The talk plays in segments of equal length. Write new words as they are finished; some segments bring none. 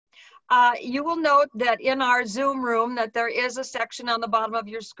You will note that in our Zoom room that there is a section on the bottom of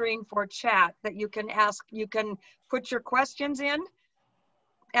your screen for chat that you can ask, you can put your questions in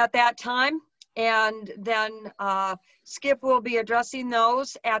at that time, and then Skip will be addressing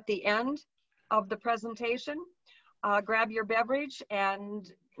those at the end of the presentation. Grab your beverage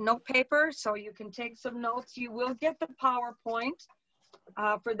and note paper so you can take some notes. You will get the PowerPoint.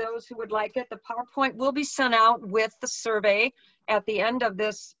 For those who would like it, the PowerPoint will be sent out with the survey at the end of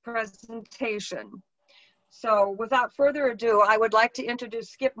this presentation. So without further ado, I would like to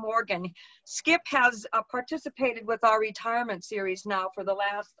introduce Skip Morgan. Skip has participated with our retirement series now for the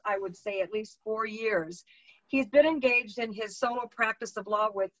last, I would say, at least 4 years. He's been engaged in his solo practice of law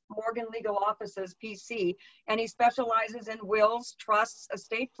with Morgan Legal Offices, PC, and he specializes in wills, trusts,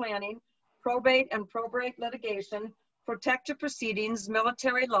 estate planning, probate and probate litigation, protective proceedings,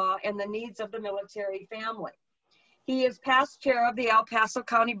 military law, and the needs of the military family. He is past chair of the El Paso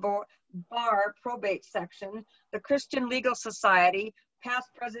County Bar Probate Section, the Christian Legal Society, past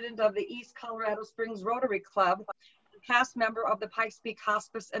president of the East Colorado Springs Rotary Club, past member of the Pikes Peak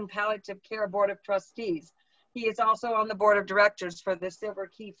Hospice and Palliative Care Board of Trustees. He is also on the board of directors for the Silver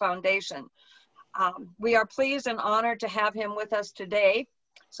Key Foundation. We are pleased and honored to have him with us today.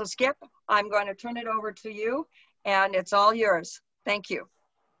 So Skip, I'm going to turn it over to you, and it's all yours. Thank you.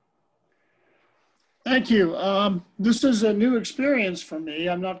 Thank you. This is a new experience for me.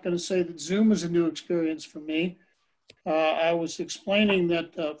 I'm not going to say that Zoom is a new experience for me. I was explaining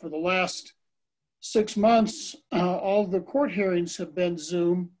that for the last 6 months, all the court hearings have been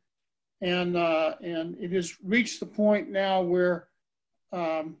Zoom, and it has reached the point now where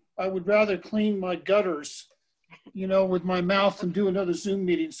I would rather clean my gutters, you know, with my mouth than do another Zoom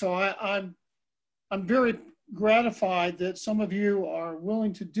meeting. So I'm very gratified that some of you are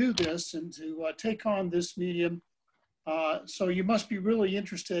willing to do this and to take on this medium. So you must be really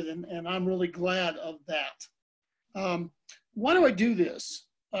interested, and I'm really glad of that. Why do I do this?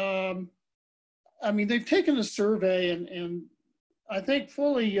 I mean, they've taken a survey, and I think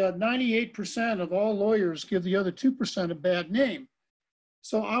fully 98% of all lawyers give the other 2% a bad name.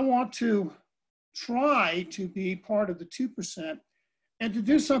 So I want to try to be part of the 2% and to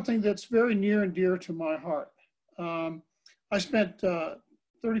do something that's very near and dear to my heart. I spent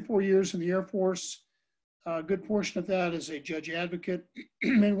 34 years in the Air Force, a good portion of that as a judge advocate.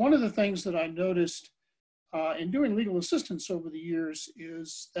 And one of the things that I noticed in doing legal assistance over the years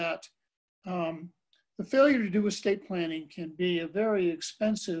is that the failure to do estate planning can be a very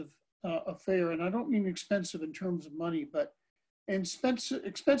expensive affair. And I don't mean expensive in terms of money, but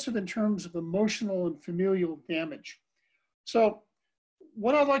expensive in terms of emotional and familial damage. So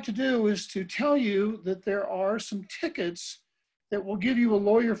what I'd like to do is to tell you that there are some tickets that will give you a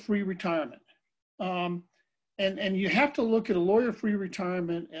lawyer-free retirement. And you have to look at a lawyer-free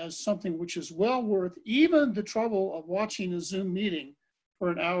retirement as something which is well worth even the trouble of watching a Zoom meeting for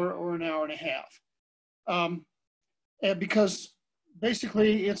an hour or an hour and a half. And because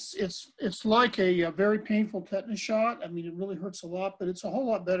basically it's like a very painful tetanus shot. I mean, it really hurts a lot, but it's a whole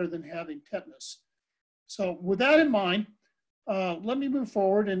lot better than having tetanus. So with that in mind, let me move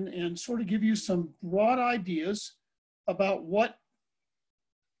forward and sort of give you some broad ideas about what,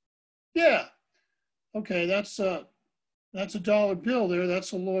 yeah, okay, that's a dollar bill there,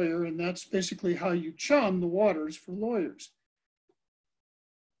 that's a lawyer, and that's basically how you chum the waters for lawyers.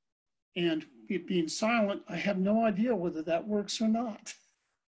 And it being silent, I have no idea whether that works or not.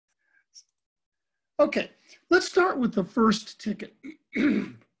 Okay, let's start with the first ticket.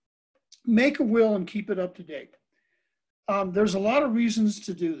 Make a will and keep it up to date. There's a lot of reasons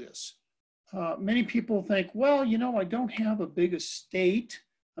to do this. Many people think, well, you know, I don't have a big estate.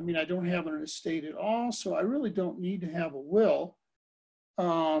 I mean, I don't have an estate at all, so I really don't need to have a will.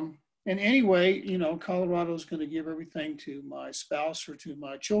 And anyway, you know, Colorado is going to give everything to my spouse or to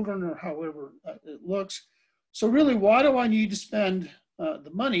my children or however it looks. So really, why do I need to spend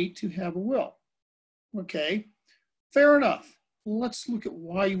the money to have a will? Okay, fair enough. Let's look at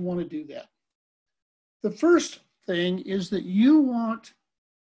why you want to do that. The first thing is that you want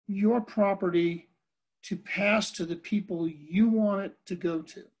your property to pass to the people you want it to go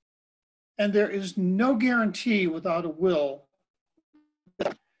to. And there is no guarantee without a will.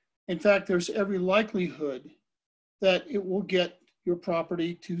 In fact, there's every likelihood that it will get your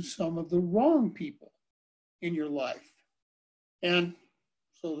property to some of the wrong people in your life. And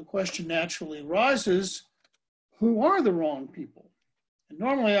so the question naturally arises, who are the wrong people? And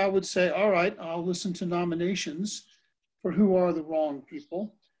normally I would say, all right, I'll listen to nominations for who are the wrong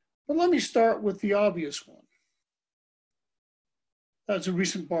people. But let me start with the obvious one. That's a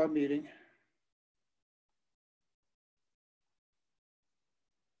recent bar meeting.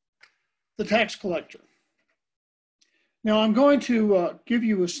 the tax collector. Now I'm going to give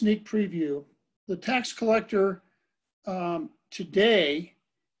you a sneak preview. The tax collector today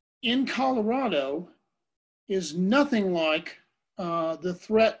in Colorado is nothing like the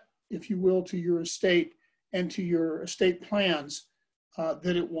threat, if you will, to your estate and to your estate plans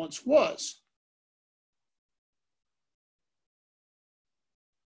that it once was.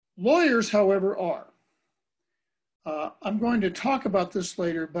 Lawyers, however, are. I'm going to talk about this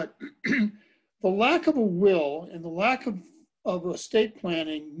later, but the lack of a will and the lack of estate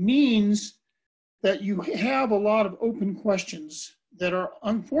planning means that you have a lot of open questions that are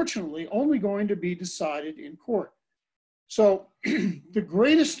unfortunately only going to be decided in court. So the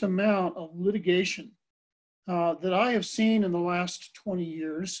greatest amount of litigation that I have seen in the last 20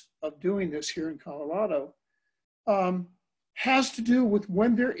 years of doing this here in Colorado has to do with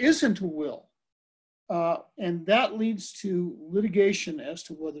when there isn't a will. And that leads to litigation as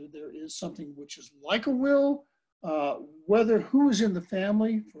to whether there is something which is like a will, whether who is in the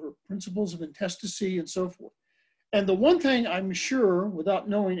family for principles of intestacy and so forth. And the one thing I'm sure, without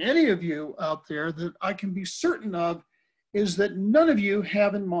knowing any of you out there, that I can be certain of is that none of you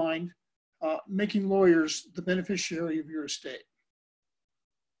have in mind making lawyers the beneficiary of your estate.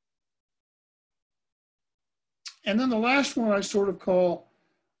 And then the last one I sort of call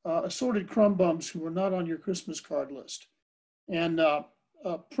assorted crumb bums who are not on your Christmas card list. And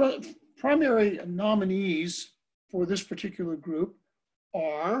primary nominees for this particular group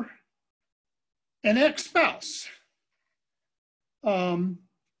are an ex-spouse, a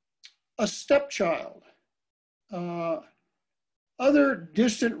stepchild, other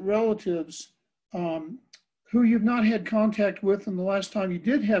distant relatives who you've not had contact with, and the last time you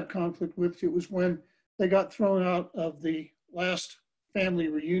did have conflict with, it was when they got thrown out of the last family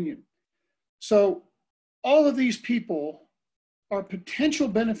reunion. So all of these people are potential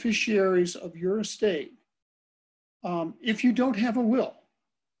beneficiaries of your estate if you don't have a will.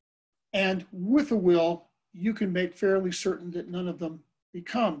 And with a will, you can make fairly certain that none of them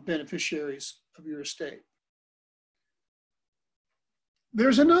become beneficiaries of your estate.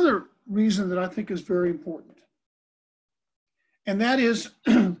 There's another reason that I think is very important, and that is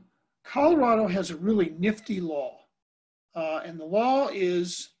Colorado has a really nifty law, and the law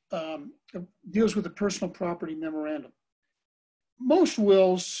is deals with the personal property memorandum. Most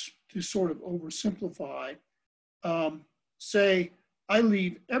wills, to sort of oversimplify, say, I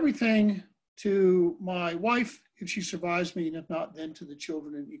leave everything to my wife if she survives me, and if not, then to the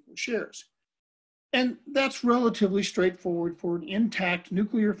children in equal shares. And that's relatively straightforward for an intact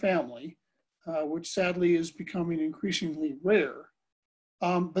nuclear family, which sadly is becoming increasingly rare.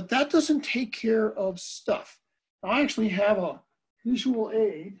 But that doesn't take care of stuff. I actually have a visual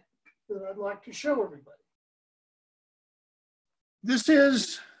aid that I'd like to show everybody. This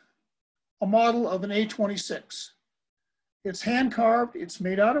is a model of an A26. It's hand carved, it's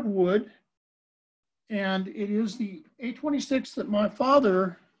made out of wood, and it is the A26 that my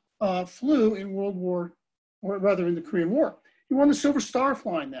father flew in World War, or rather in the Korean War. He won the Silver Star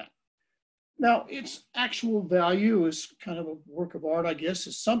flying that. Now, its actual value is kind of a work of art, I guess,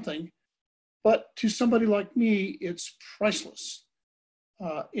 is something, but to somebody like me, it's priceless.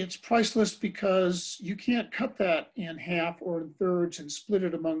 It's priceless because you can't cut that in half or in thirds and split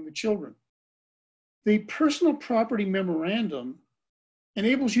it among the children. The personal property memorandum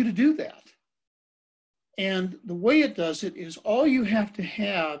enables you to do that. And the way it does it is all you have to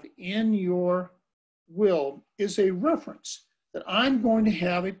have in your will is a reference that I'm going to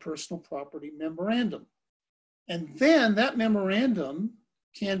have a personal property memorandum. And then that memorandum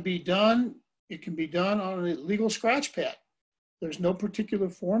can be done, it can be done on a legal scratch pad. There's no particular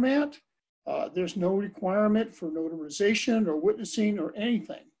format. There's no requirement for notarization or witnessing or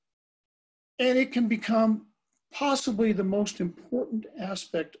anything. And it can become possibly the most important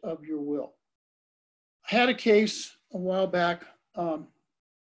aspect of your will. I had a case a while back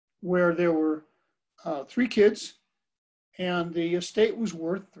where there were 3 kids and the estate was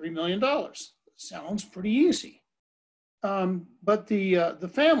worth $3 million. Sounds pretty easy. But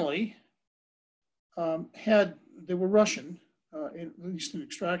the family they were Russian, at least in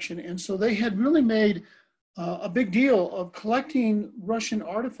extraction, and so they had really made a big deal of collecting Russian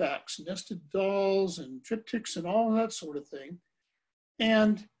artifacts, nested dolls and triptychs and all of that sort of thing.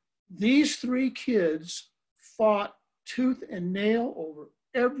 And these 3 kids fought tooth and nail over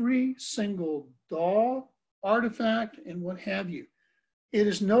every single doll, artifact, and what have you. It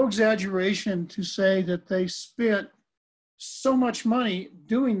is no exaggeration to say that they spent so much money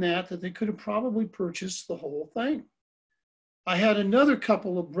doing that that they could have probably purchased the whole thing. I had another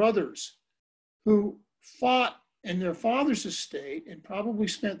couple of brothers who fought in their father's estate and probably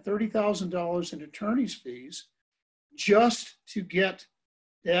spent $30,000 in attorney's fees just to get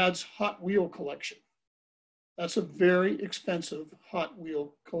Dad's Hot Wheel collection. That's a very expensive Hot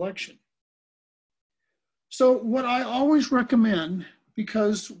Wheel collection. So what I always recommend,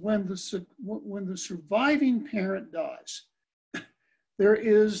 because when the surviving parent dies, there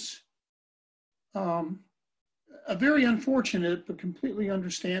is a very unfortunate but completely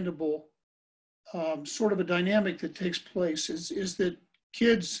understandable sort of a dynamic that takes place is that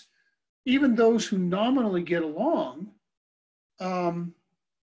kids, even those who nominally get along,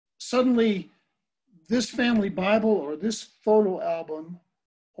 suddenly this family Bible or this photo album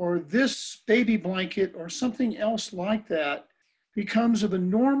or this baby blanket or something else like that becomes of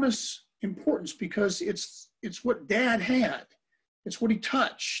enormous importance because it's what Dad had. It's what he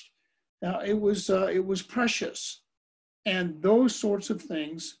touched. It was precious. And those sorts of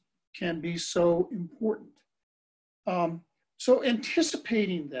things can be so important. So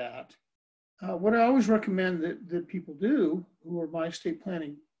anticipating that, what I always recommend that people do who are my estate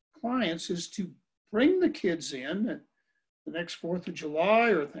planning clients is to bring the kids in at the next 4th of July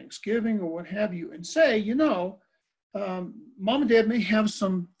or Thanksgiving or what have you and say, you know, Mom and Dad may have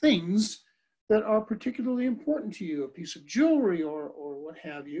some things that are particularly important to you, a piece of jewelry or what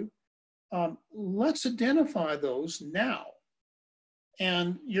have you. Let's identify those now.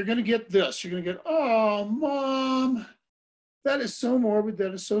 And you're going to get this. You're going to get, oh, Mom, that is so morbid.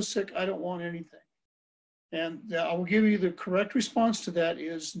 That is so sick. I don't want anything. And I will give you the correct response to that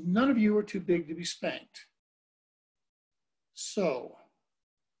is none of you are too big to be spanked. So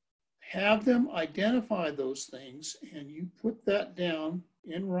have them identify those things and you put that down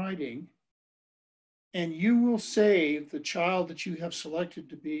in writing and you will save the child that you have selected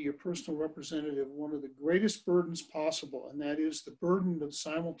to be your personal representative one of the greatest burdens possible, and that is the burden of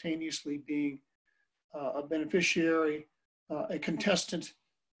simultaneously being a beneficiary, a contestant,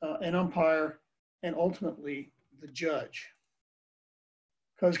 an umpire, and ultimately the judge.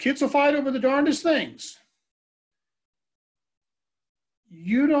 Because kids will fight over the darndest things.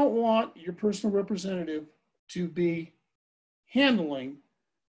 You don't want your personal representative to be handling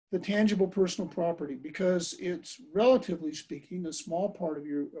the tangible personal property because it's, relatively speaking, a small part of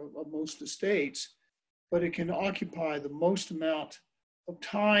most estates, but it can occupy the most amount of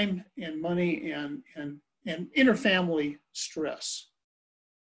time and money and interfamily stress.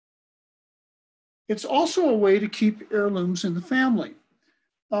 It's also a way to keep heirlooms in the family.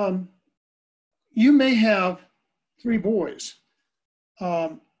 You may have 3 boys,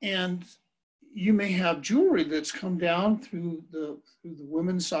 and you may have jewelry that's come down through the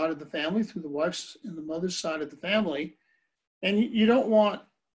women's side of the family, through the wife's and the mother's side of the family, and you don't want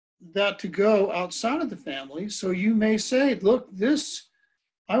that to go outside of the family. So you may say, look,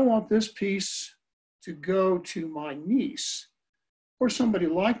 I want this piece to go to my niece or somebody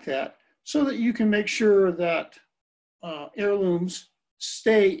like that, so that you can make sure that heirlooms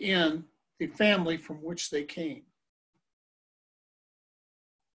stay in the family from which they came.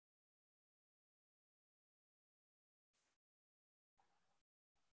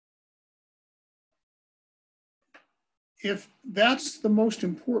 If that's the most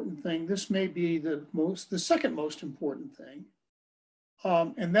important thing, this may be the second most important thing,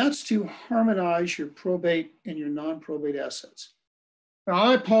 and that's to harmonize your probate and your non-probate assets. Now,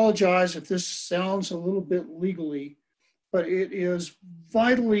 I apologize if this sounds a little bit legally, but it is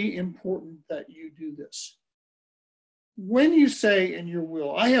vitally important that you do this. When you say in your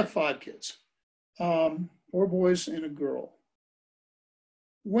will, I have 5 kids, 4 boys and a girl.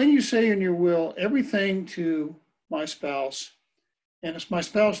 When you say in your will, everything to my spouse, and if my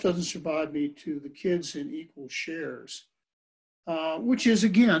spouse doesn't survive me, to the kids in equal shares, which is,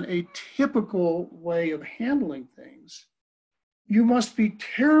 again, a typical way of handling things, you must be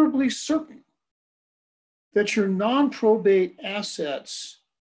terribly certain that your non-probate assets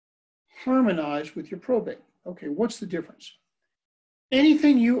harmonize with your probate. Okay, what's the difference?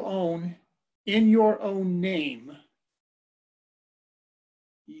 Anything you own in your own name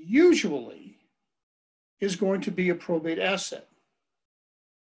usually is going to be a probate asset,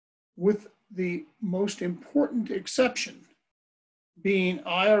 with the most important exception being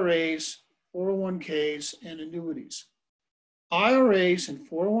IRAs, 401ks, and annuities. IRAs and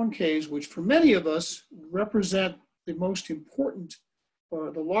 401ks, which for many of us represent the most important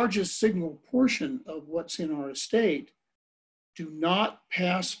or the largest signal portion of what's in our estate, do not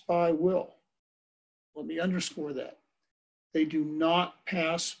pass by will. Let me underscore that. They do not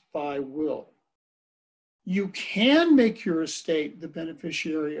pass by will. You can make your estate the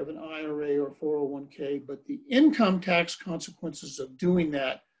beneficiary of an IRA or 401k, but the income tax consequences of doing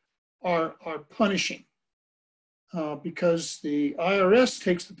that are punishing. because the IRS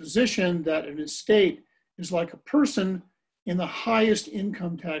takes the position that an estate is like a person in the highest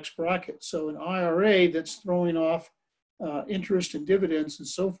income tax bracket. So an IRA that's throwing off interest and dividends and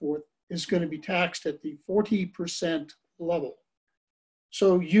so forth is going to be taxed at the 40% level.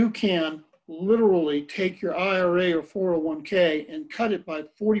 So you can literally take your IRA or 401k and cut it by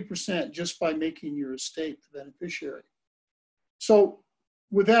 40% just by making your estate the beneficiary. So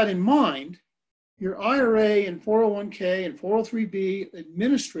with that in mind, your IRA and 401k and 403b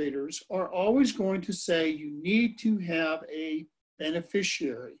administrators are always going to say you need to have a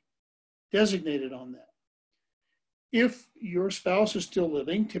beneficiary designated on that. If your spouse is still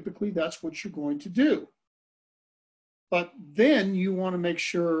living, typically that's what you're going to do. But then you want to make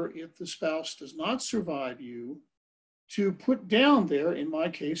sure, if the spouse does not survive you, to put down there, in my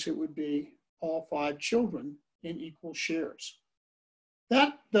case, it would be all 5 children in equal shares.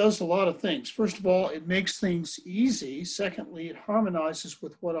 That does a lot of things. First of all, it makes things easy. Secondly, it harmonizes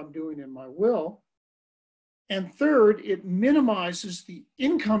with what I'm doing in my will. And third, it minimizes the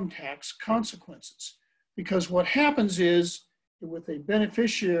income tax consequences. Because what happens is, with a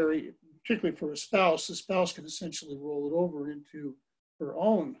beneficiary, particularly for a spouse, the spouse can essentially roll it over into her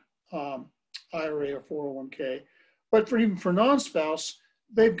own IRA or 401k. But even for non-spouse,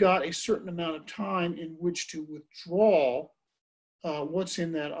 they've got a certain amount of time in which to withdraw what's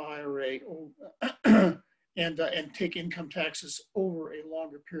in that IRA and take income taxes over a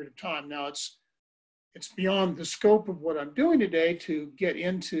longer period of time. Now, it's beyond the scope of what I'm doing today to get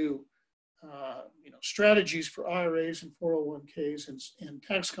into strategies for IRAs and 401ks and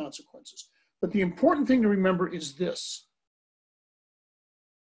tax consequences. But the important thing to remember is this: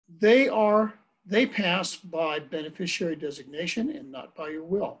 they pass by beneficiary designation and not by your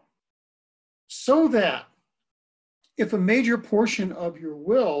will. So that if a major portion of your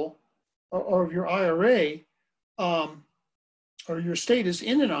will or of your IRA or your estate is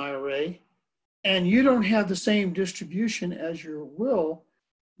in an IRA and you don't have the same distribution as your will,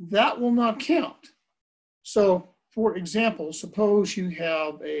 that will not count. So, for example, suppose you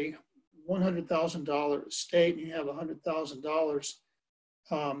have a $100,000 estate and you have $100,000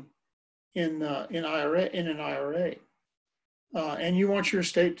 in an IRA, and you want your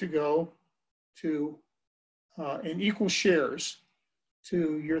estate to go to in equal shares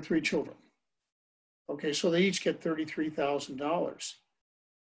to your 3 children. Okay, so they each get $33,000.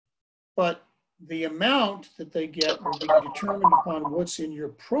 But the amount that they get will be determined upon what's in your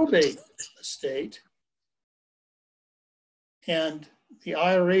probate estate, and the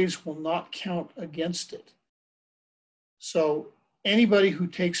IRAs will not count against it. So anybody who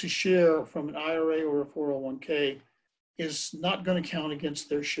takes a share from an IRA or a 401k is not going to count against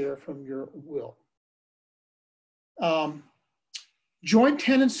their share from your will. Joint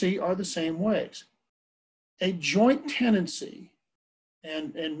tenancy are the same ways. A joint tenancy,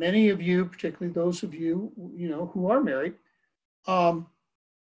 and many of you, particularly those of you, who are married,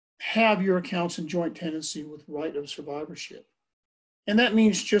 have your accounts in joint tenancy with right of survivorship. And that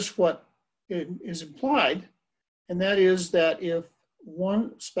means just what is implied, and that is that if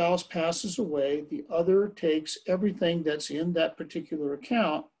one spouse passes away, the other takes everything that's in that particular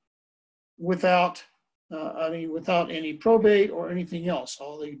account without any probate or anything else.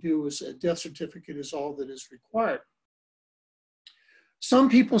 All they do is a death certificate is all that is required. Some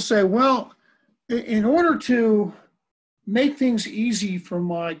people say, well, in order to make things easy for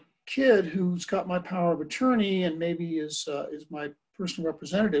my kid who's got my power of attorney and maybe is my personal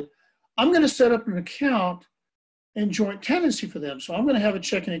representative, I'm going to set up an account in joint tenancy for them. So I'm going to have a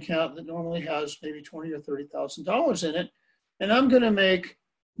checking account that normally has maybe $20,000 or $30,000 in it, and I'm going to make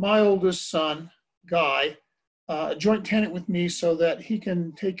my oldest son, Guy, a joint tenant with me so that he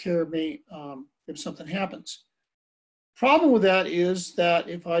can take care of me if something happens. Problem with that is that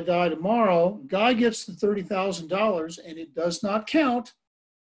if I die tomorrow, Guy gets the $30,000 and it does not count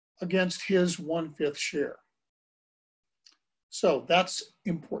against his 1/5 share. So that's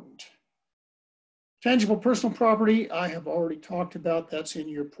important. Tangible personal property, I have already talked about. That's in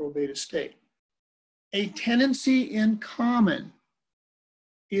your probate estate. A tenancy in common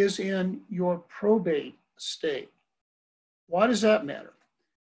is in your probate estate. Why does that matter?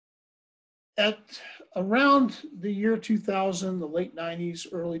 At around the year 2000, the late 90s,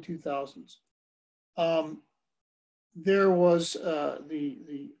 early 2000s, there was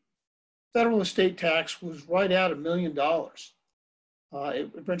the federal estate tax was right at $1 million.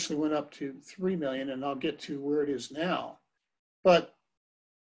 It eventually went up to $3 million, and I'll get to where it is now. But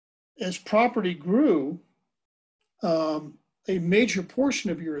as property grew, a major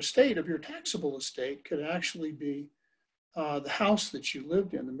portion of your estate, of your taxable estate, could actually be the house that you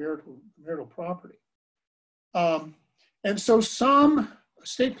lived in, the marital property. And so some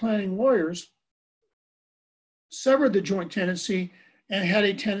estate planning lawyers severed the joint tenancy and had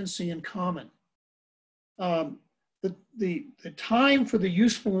a tenancy in common. The time for the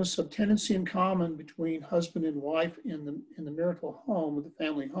usefulness of tenancy in common between husband and wife in the marital home or the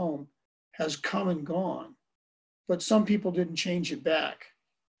family home has come and gone, but some people didn't change it back.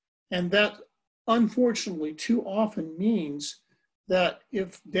 And that unfortunately too often means that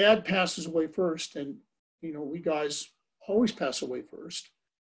if dad passes away first, and you know, we guys always pass away first,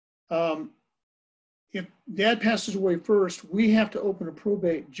 if dad passes away first, we have to open a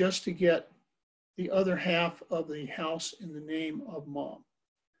probate just to get the other half of the house in the name of mom.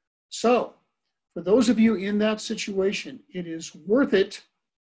 So for those of you in that situation, it is worth it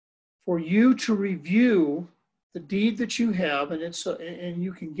for you to review the deed that you have, and and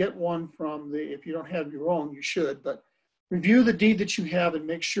you can get one from if you don't have your own, you should, but review the deed that you have and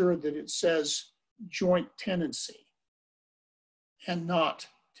make sure that it says joint tenancy and not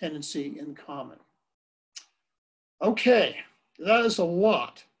tenancy in common. Okay, that is a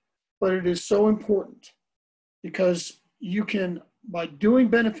lot, but it is so important because you can, by doing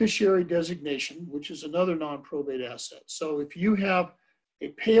beneficiary designation, which is another non-probate asset. So if you have a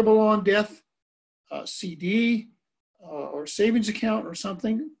payable on death CD or savings account or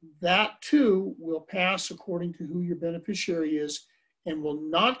something, that too will pass according to who your beneficiary is and will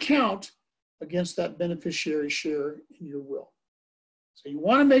not count against that beneficiary share in your will. So you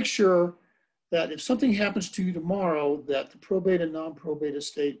want to make sure that if something happens to you tomorrow, that the probate and non-probate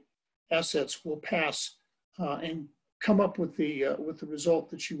estate assets will pass and come up with the result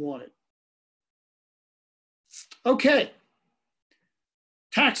that you wanted. Okay,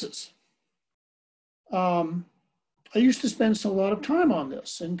 taxes. I used to spend a lot of time on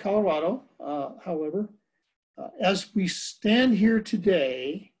this in Colorado. However, as we stand here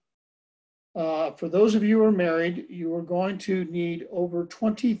today, for those of you who are married, you are going to need over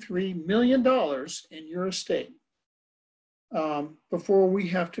 $23 million in your estate before we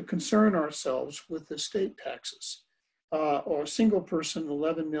have to concern ourselves with estate taxes, or a single person,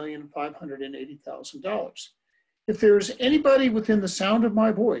 $11,580,000. If there's anybody within the sound of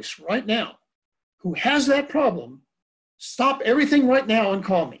my voice right now who has that problem, stop everything right now and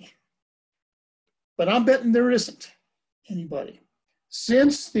call me. But I'm betting there isn't anybody.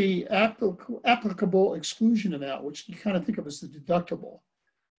 Since the applicable exclusion amount, which you kind of think of as the deductible,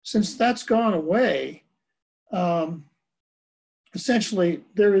 since that's gone away, essentially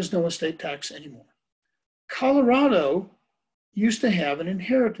there is no estate tax anymore. Colorado used to have an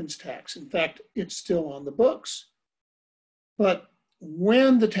inheritance tax. In fact, it's still on the books. But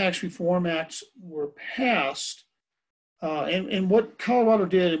when the Tax Reform Acts were passed, and what Colorado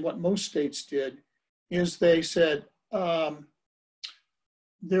did and what most states did is they said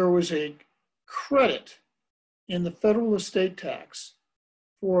there was a credit in the federal estate tax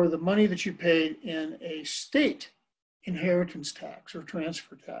for the money that you paid in a state inheritance tax or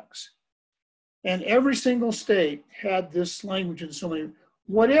transfer tax. And every single state had this language in so many,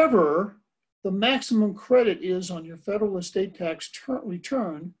 whatever the maximum credit is on your federal estate tax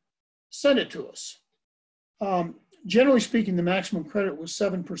return, send it to us. Generally speaking, the maximum credit was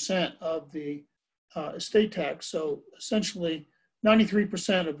 7% of the estate tax. So essentially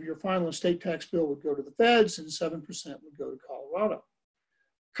 93% of your final estate tax bill would go to the feds and 7% would go to Colorado.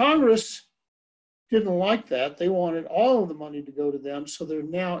 Congress didn't like that. They wanted all of the money to go to them. So there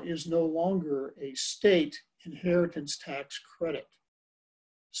now is no longer a state inheritance tax credit.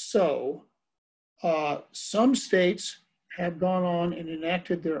 So some states have gone on and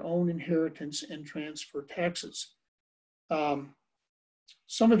enacted their own inheritance and transfer taxes.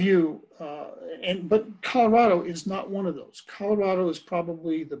 Some of you, but Colorado is not one of those. Colorado is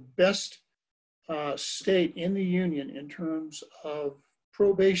probably the best state in the union in terms of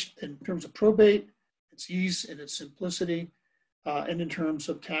probate, its ease and its simplicity, and in terms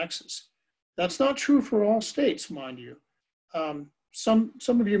of taxes. That's not true for all states, mind you. Some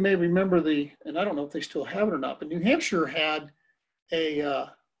of you may remember and I don't know if they still have it or not, but New Hampshire had a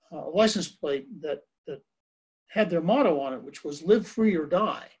license plate that had their motto on it, which was live free or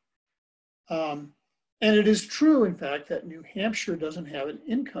die. And it is true, in fact, that New Hampshire doesn't have an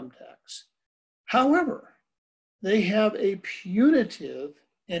income tax. However, they have a punitive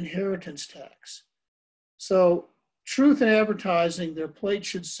inheritance tax. So truth in advertising, their plate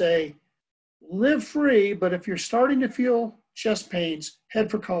should say, live free, but if you're starting to feel chest pains, head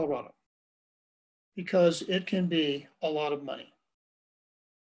for Colorado, because it can be a lot of money.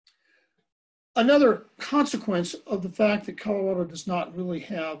 Another consequence of the fact that Colorado does not really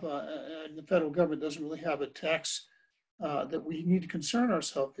have, and the federal government doesn't really have a tax that we need to concern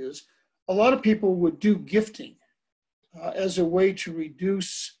ourselves is, a lot of people would do gifting as a way to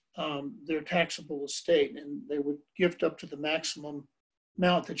reduce their taxable estate, and they would gift up to the maximum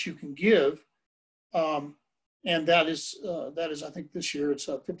amount that you can give, and that is I think this year it's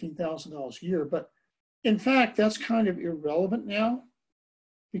 $15,000 a year. But in fact, that's kind of irrelevant now,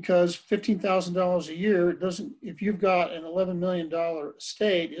 because $15,000 a year doesn't, if you've got an $11 million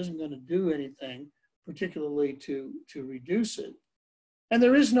estate, isn't going to do anything particularly to reduce it. And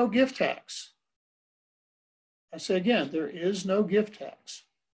there is no gift tax. I say again, there is no gift tax.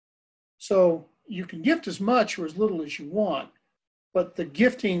 So you can gift as much or as little as you want, but the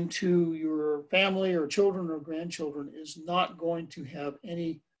gifting to your family or children or grandchildren is not going to have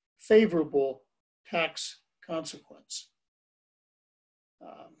any favorable tax consequence.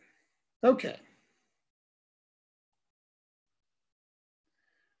 Okay.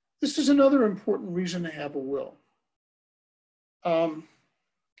 This is another important reason to have a will.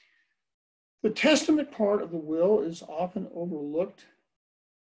 The testament part of the will is often overlooked,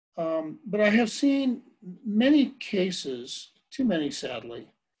 but I have seen many cases, too many sadly,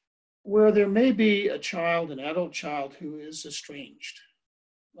 where there may be a child, an adult child, who is estranged.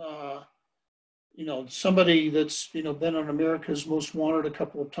 You know, somebody that's, you know, been on America's Most Wanted a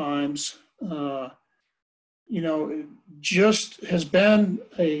couple of times, you know, just has been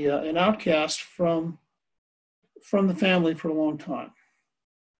an outcast from the family for a long time.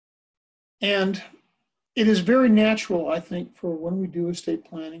 And it is very natural, I think, for when we do estate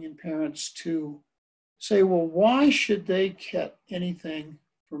planning and parents to say, well, why should they get anything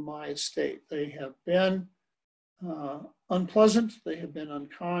for my estate? They have been unpleasant, they have been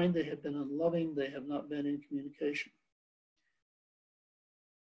unkind, they have been unloving, they have not been in communication.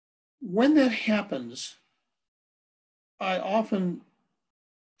 When that happens, I often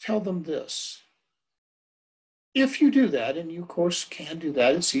tell them this. If you do that, and you of course can do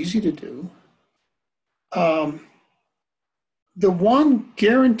that, it's easy to do, the one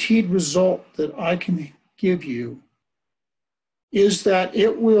guaranteed result that I can give you is that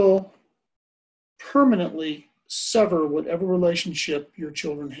it will permanently sever whatever relationship your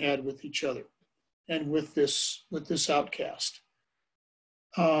children had with each other and with this outcast.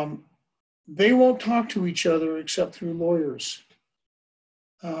 They won't talk to each other except through lawyers.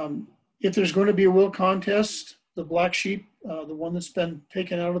 If there's going to be a will contest, the black sheep, the one that's been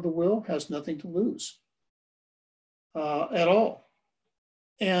taken out of the will, has nothing to lose at all.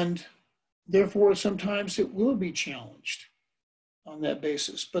 And therefore, sometimes it will be challenged on that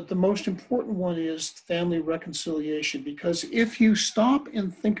basis. But the most important one is family reconciliation, because if you stop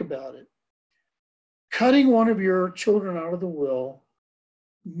and think about it, cutting one of your children out of the will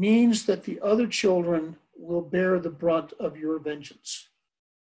means that the other children will bear the brunt of your vengeance.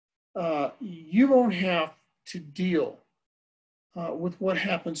 You won't have to deal with what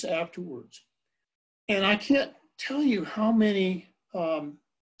happens afterwards. And I can't tell you how many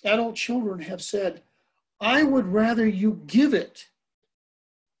adult children have said, I would rather you give it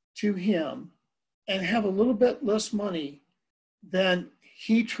to him and have a little bit less money than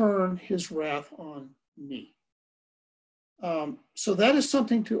he turn his wrath on me. So that is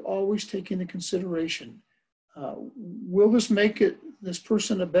something to always take into consideration. Will this make this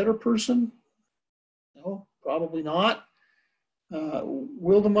person a better person? No, probably not.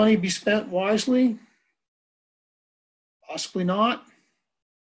 Will the money be spent wisely? Possibly not.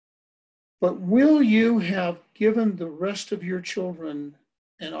 But will you have given the rest of your children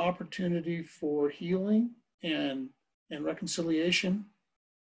an opportunity for healing and reconciliation?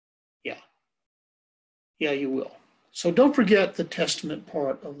 Yeah. Yeah, you will. So don't forget the testament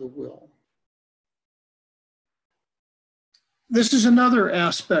part of the will. This is another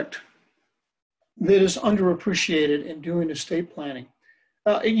aspect that is underappreciated in doing estate planning.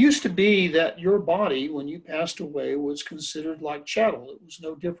 It used to be that your body, when you passed away, was considered like chattel. It was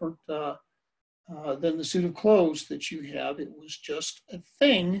no different than the suit of clothes that you have. It was just a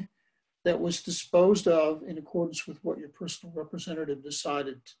thing that was disposed of in accordance with what your personal representative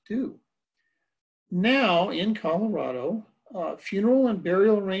decided to do. Now, in Colorado, funeral and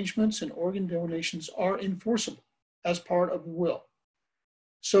burial arrangements and organ donations are enforceable as part of the will.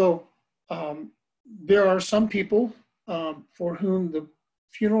 So there are some people for whom the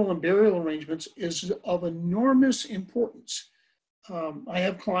funeral and burial arrangements is of enormous importance. I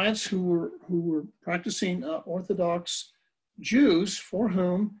have clients who were practicing Orthodox Jews for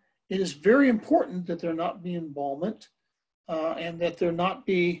whom it is very important that there not be embalmment and that there not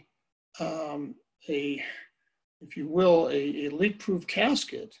be if you will, a leak-proof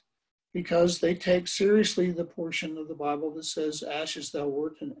casket, because they take seriously the portion of the Bible that says, ashes thou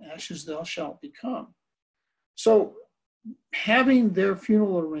wert and ashes thou shalt become. So having their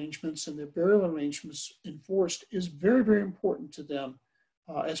funeral arrangements and their burial arrangements enforced is very, very important to them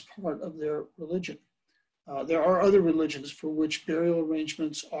as part of their religion. There are other religions for which burial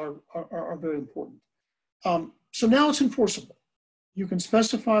arrangements are very important. So now it's enforceable. You can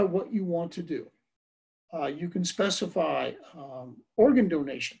specify what you want to do. You can specify organ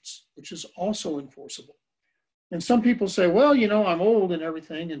donations, which is also enforceable. And some people say, well, you know, I'm old and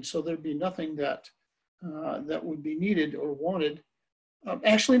everything, and so there'd be nothing that would be needed or wanted.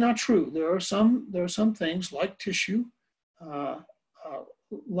 Actually, not true. There are some things like tissue,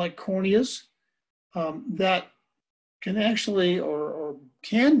 like corneas, that can actually or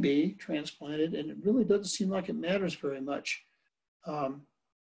can be transplanted, and it really doesn't seem like it matters very much how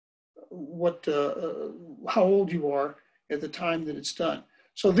old you are at the time that it's done.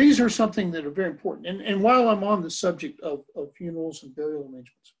 So these are something that are very important. And while I'm on the subject of funerals and burial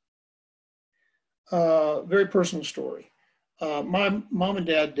arrangements, very personal story. My mom and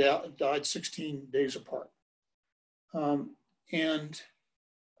dad died 16 days apart. And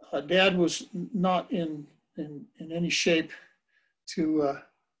Dad was not in any shape to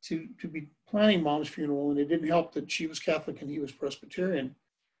be planning Mom's funeral, and it didn't help that she was Catholic and he was Presbyterian.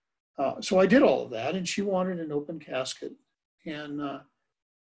 So I did all of that, and she wanted an open casket. And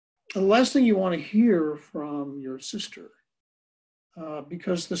the last thing you want to hear from your sister,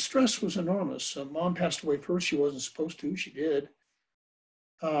 because the stress was enormous. Mom passed away first. She wasn't supposed to. She did.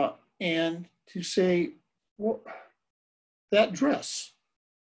 And to say, well, that dress,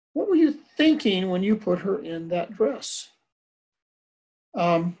 what were you thinking when you put her in that dress?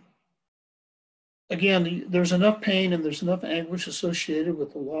 Again, there's enough pain and there's enough anguish associated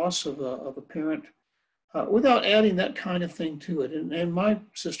with the loss of a parent without adding that kind of thing to it. And my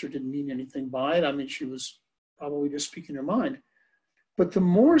sister didn't mean anything by it. I mean, she was probably just speaking her mind. But the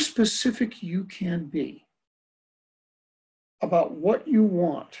more specific you can be about what you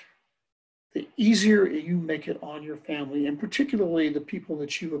want, the easier you make it on your family, and particularly the people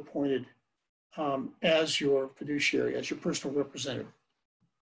that you appointed as your fiduciary, as your personal representative.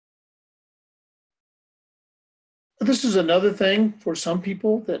 This is another thing for some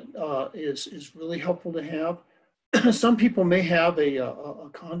people that is really helpful to have. Some people may have a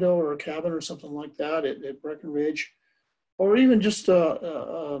condo or a cabin or something like that at Breckenridge, or even just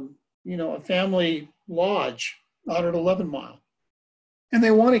a family lodge out at 11 Mile. And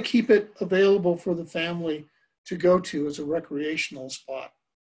they want to keep it available for the family to go to as a recreational spot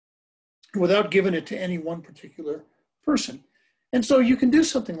without giving it to any one particular person. And so you can do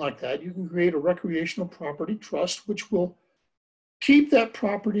something like that. You can create a recreational property trust, which will keep that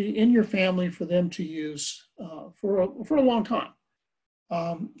property in your family for them to use for a long time.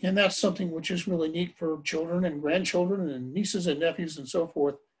 And that's something which is really neat for children and grandchildren and nieces and nephews and so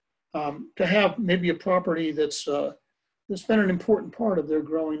forth, to have maybe a property that's been an important part of their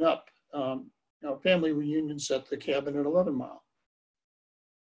growing up. Family reunions at the cabin at 11 Mile.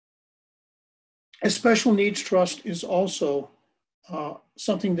 A special needs trust is also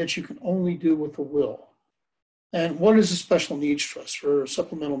something that you can only do with a will. And what is a special needs trust or a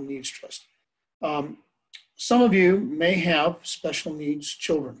supplemental needs trust? Some of you may have special needs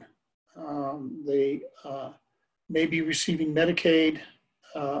children. They may be receiving Medicaid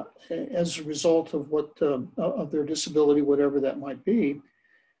as a result of of their disability, whatever that might be.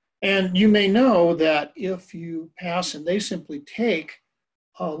 And you may know that if you pass and they simply take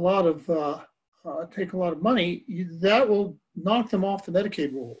a lot of money, that will knock them off the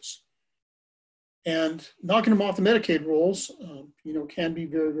Medicaid rolls. And knocking them off the Medicaid rolls, can be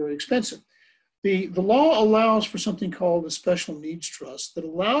very, very expensive. The law allows for something called a special needs trust that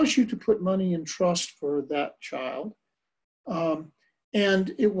allows you to put money in trust for that child.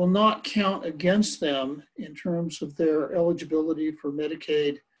 And it will not count against them in terms of their eligibility for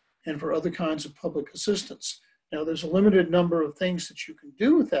Medicaid and for other kinds of public assistance. Now, there's a limited number of things that you can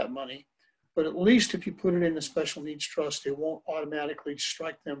do with that money, but at least if you put it in a special needs trust, it won't automatically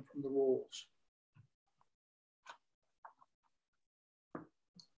strike them from the rolls.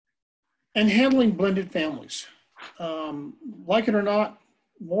 And handling blended families. Like it or not,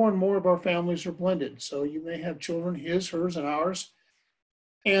 more and more of our families are blended. So you may have children, his, hers, and ours.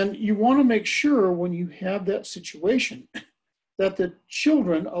 And you want to make sure when you have that situation that the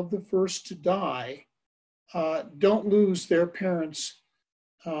children of the first to die don't lose their parents'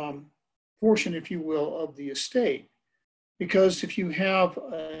 portion, if you will, of the estate. Because if you have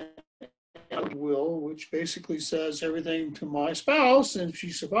a will, which basically says everything to my spouse, and if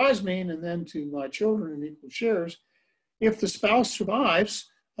she survives me, and then to my children in equal shares, if the spouse survives,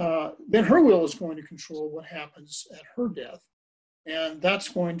 then her will is going to control what happens at her death. And that's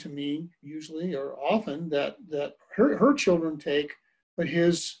going to mean usually or often that her children take, but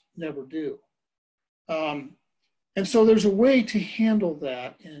his never do. And so there's a way to handle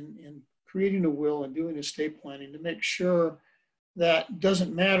that in creating a will and doing estate planning to make sure that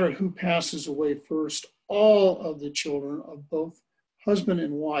doesn't matter who passes away first, all of the children of both husband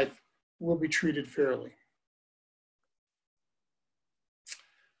and wife will be treated fairly.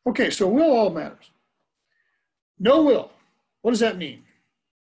 Okay, so will all matters. No will. What does that mean?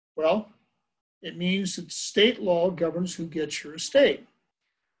 Well, it means that state law governs who gets your estate.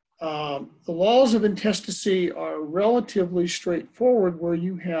 The laws of intestacy are relatively straightforward where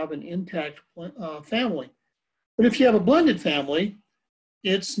you have an intact family. But if you have a blended family,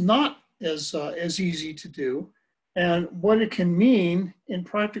 it's not as easy to do. And what it can mean in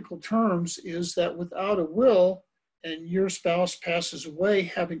practical terms is that without a will and your spouse passes away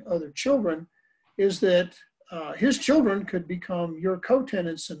having other children, is that his children could become your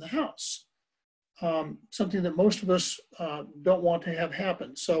co-tenants in the house. Something that most of us don't want to have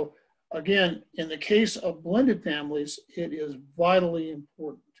happen. So again, in the case of blended families, it is vitally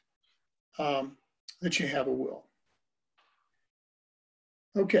important that you have a will.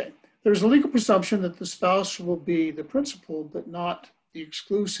 Okay, there's a legal presumption that the spouse will be the principal, but not the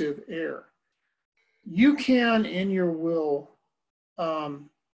exclusive heir. You can, in your will,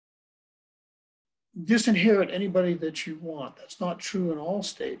 disinherit anybody that you want. That's not true in all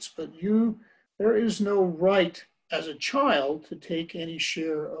states, but there is no right as a child to take any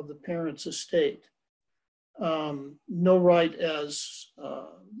share of the parent's estate. No right as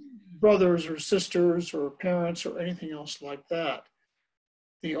brothers or sisters or parents or anything else like that.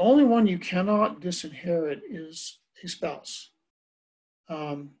 The only one you cannot disinherit is a spouse.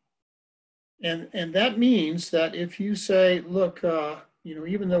 And that means that if you say, look,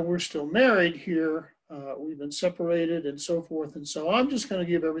 even though we're still married here, we've been separated and so forth, and so I'm just going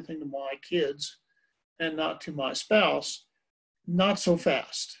to give everything to my kids and not to my spouse, not so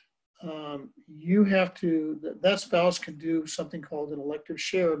fast. You have to, that spouse can do something called an elective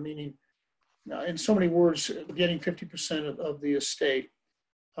share, meaning, in so many words, getting 50% of the estate,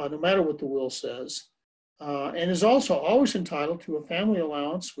 no matter what the will says, and is also always entitled to a family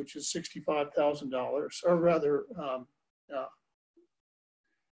allowance, which is $65,000, or rather,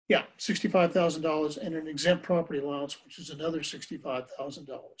 $65,000, and an exempt property allowance, which is another $65,000.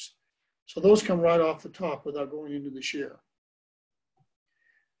 So those come right off the top without going into the share.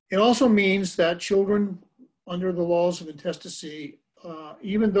 It also means that children under the laws of intestacy,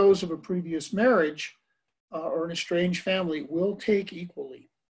 even those of a previous marriage or an estranged family, will take equally,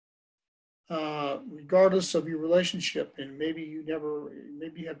 regardless of your relationship. And maybe you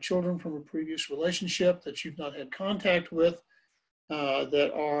have children from a previous relationship that you've not had contact with,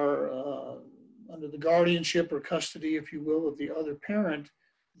 that are under the guardianship or custody, if you will, of the other parent.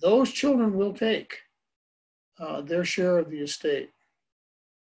 Those children will take their share of the estate.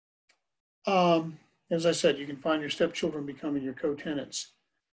 As I said, you can find your stepchildren becoming your co-tenants.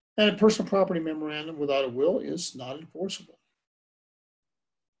 And a personal property memorandum without a will is not enforceable.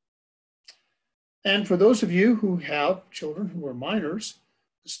 And for those of you who have children who are minors,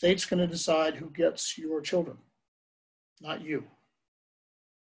 the state's going to decide who gets your children, not you.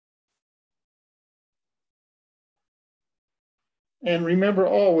 And remember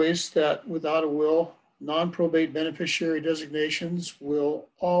always that without a will, non-probate beneficiary designations will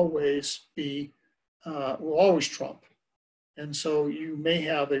always trump. And so you may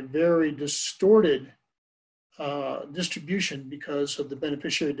have a very distorted distribution because of the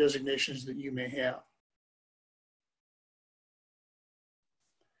beneficiary designations that you may have.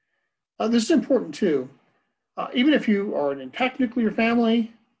 This is important too. Even if you are an intact nuclear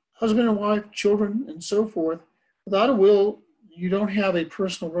family, husband and wife, children, and so forth, without a will, you don't have a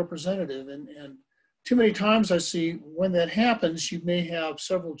personal representative. And too many times I see when that happens, you may have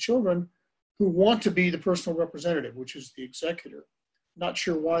several children who want to be the personal representative, which is the executor. Not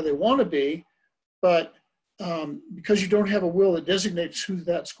sure why they want to be, but because you don't have a will that designates who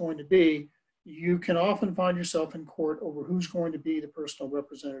that's going to be, you can often find yourself in court over who's going to be the personal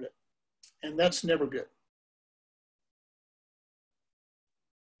representative. And that's never good.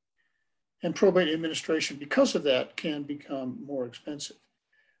 And probate administration, because of that, can become more expensive.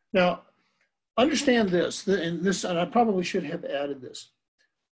 Now, understand this, and I probably should have added this.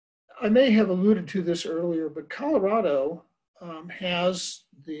 I may have alluded to this earlier, but Colorado has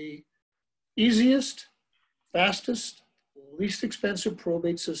the easiest, fastest, least expensive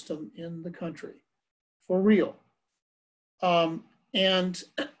probate system in the country, for real. And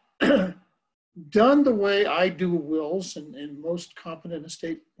done the way I do wills, and most competent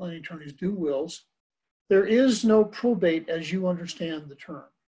estate planning attorneys do wills, There is no probate as you understand the term.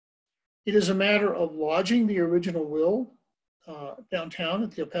 It is a matter of lodging the original will downtown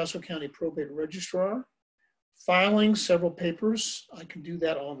at the El Paso County Probate Registrar, filing several papers. I can do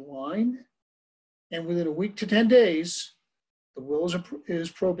that online. And within a week to 10 days, the will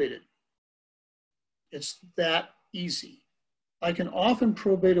is probated. It's that easy. I can often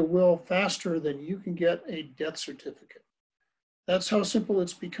probate a will faster than you can get a death certificate. That's how simple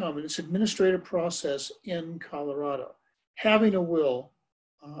it's become. And it's an administrative process in Colorado. Having a will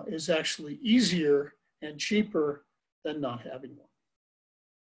is actually easier and cheaper than not having one.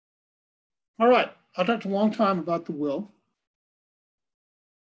 All right, I talked a long time about the will.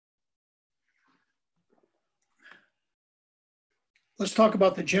 Let's talk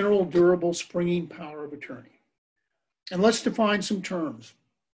about the general, durable, springing power of attorney. And let's define some terms.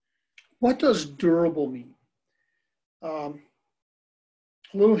 What does durable mean? A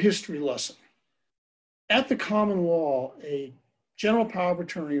little history lesson. At the common law, a general power of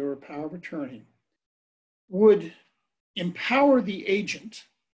attorney or a power of attorney would empower the agent,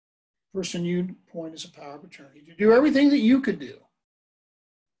 person you appoint as a power of attorney, to do everything that you could do,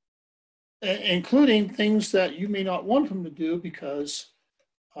 including things that you may not want them to do because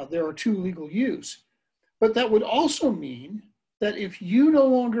there are two legal yous. But that would also mean that if you no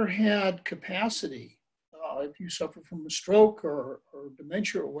longer had capacity, if you suffer from a stroke or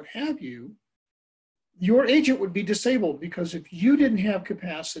dementia or what have you, your agent would be disabled, because if you didn't have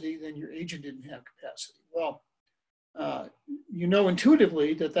capacity, then your agent didn't have capacity. Well, you know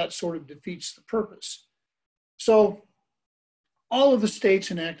intuitively that that sort of defeats the purpose. So all of the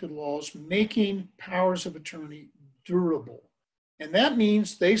states enacted laws making powers of attorney durable. And that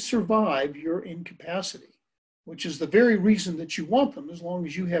means they survive your incapacity, which is the very reason that you want them. As long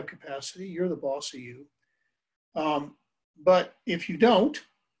as you have capacity, you're the boss of you. But if you don't,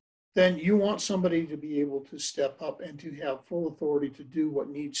 then you want somebody to be able to step up and to have full authority to do what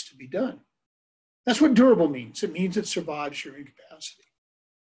needs to be done. That's what durable means. It means it survives your incapacity.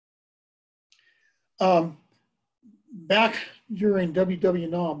 Back during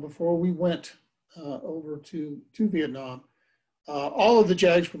WW-NOM, before we went over to Vietnam, all of the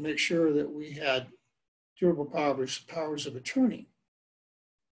JAGs would make sure that we had durable powers of attorney.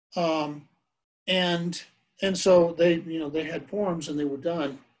 And so they had forms and they were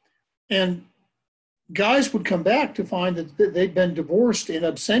done. And guys would come back to find that they'd been divorced in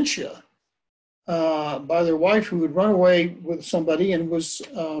absentia by their wife, who had run away with somebody and was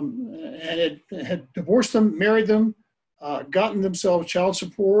and had divorced them, married them, gotten themselves child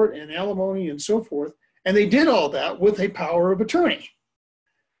support and alimony and so forth. And they did all that with a power of attorney.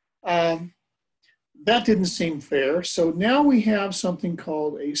 That didn't seem fair. So now we have something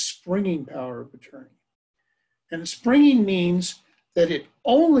called a springing power of attorney. And springing means that it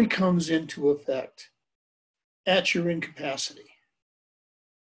only comes into effect at your incapacity.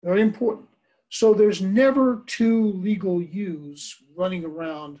 Very important. So there's never two legal yous running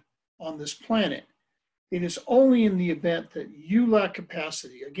around on this planet. It is only in the event that you lack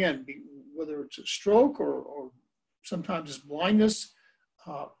capacity, again, whether it's a stroke or sometimes it's blindness,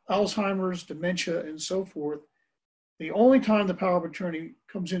 Alzheimer's, dementia, and so forth. The only time the power of attorney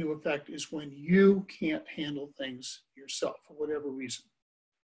comes into effect is when you can't handle things yourself for whatever reason.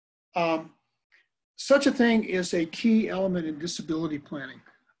 Such a thing is a key element in disability planning.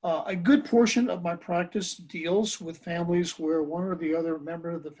 A good portion of my practice deals with families where one or the other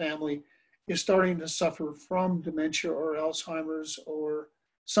member of the family is starting to suffer from dementia or Alzheimer's or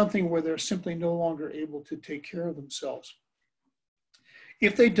something where they're simply no longer able to take care of themselves.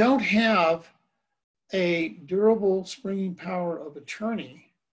 If they don't have a durable springing power of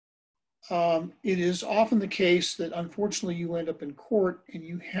attorney, it is often the case that unfortunately you end up in court and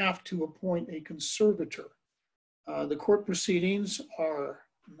you have to appoint a conservator. The court proceedings are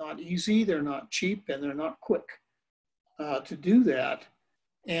not easy, they're not cheap, and they're not quick to do that.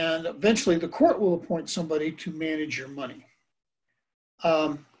 And eventually the court will appoint somebody to manage your money.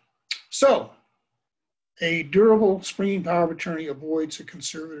 So a durable springing power of attorney avoids a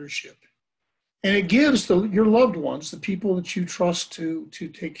conservatorship. And it gives your loved ones, the people that you trust to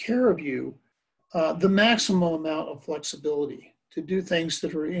take care of you, the maximum amount of flexibility to do things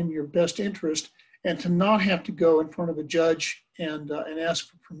that are in your best interest and to not have to go in front of a judge and ask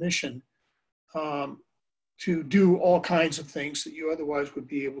for permission to do all kinds of things that you otherwise would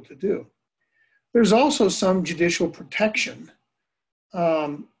be able to do. There's also some judicial protection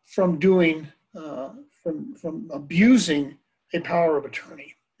from abusing a power of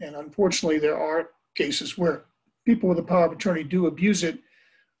attorney. And unfortunately, there are cases where people with a power of attorney do abuse it.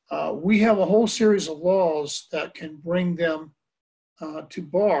 We have a whole series of laws that can bring them to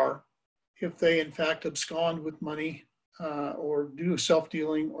bar if they in fact abscond with money or do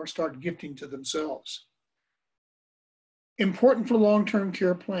self-dealing or start gifting to themselves. Important for long-term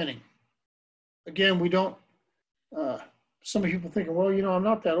care planning. Again, we don't, some people thinking, well, you know, I'm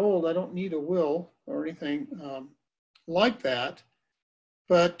not that old, I don't need a will or anything like that.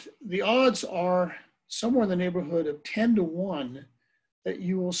 But the odds are somewhere in the neighborhood of 10 to 1 that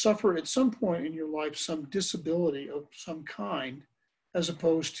you will suffer at some point in your life some disability of some kind, as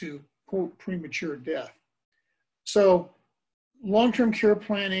opposed to, quote, premature death. So long-term care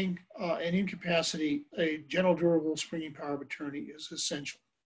planning and incapacity, a general durable springing power of attorney is essential.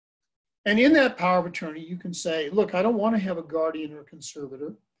 And in that power of attorney, you can say, look, I don't want to have a guardian or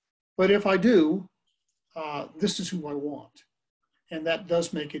conservator, but if I do, this is who I want. And that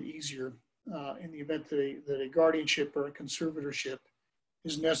does make it easier in the event that a guardianship or a conservatorship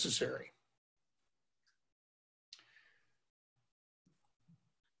is necessary.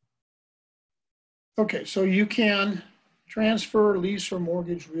 Okay, so you can transfer, lease, or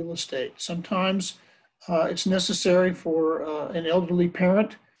mortgage real estate. Sometimes it's necessary for an elderly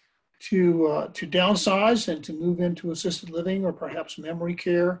parent to downsize and to move into assisted living or perhaps memory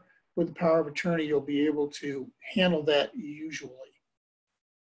care. With the power of attorney, you'll be able to handle that usually.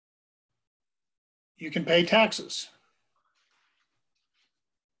 You can pay taxes.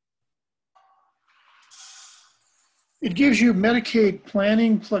 It gives you Medicaid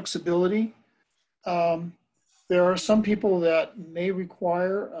planning flexibility. There are some people that may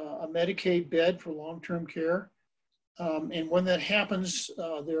require a Medicaid bed for long-term care. And when that happens,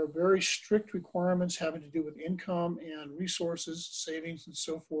 there are very strict requirements having to do with income and resources, savings, and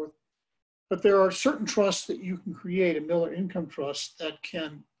so forth. But there are certain trusts that you can create, a Miller Income Trust, that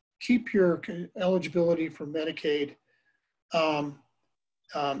can keep your eligibility for Medicaid,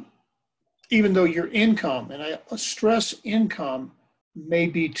 even though your income, and I stress income, may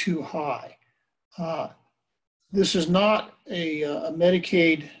be too high. This is not a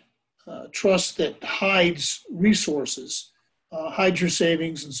Medicaid trust that hides resources, hides your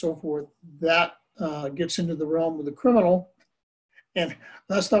savings and so forth. That gets into the realm of the criminal, and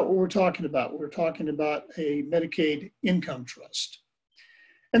that's not what we're talking about. We're talking about a Medicaid income trust.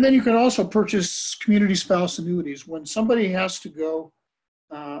 And then you can also purchase community spouse annuities. When somebody has to go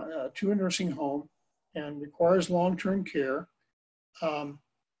to a nursing home and requires long-term care,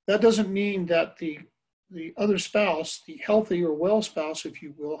 that doesn't mean that the other spouse, the healthy or well spouse, if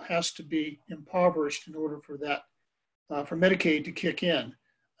you will, has to be impoverished in order for that, for Medicaid to kick in.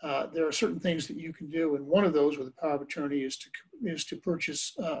 There are certain things that you can do, and one of those with the power of attorney is to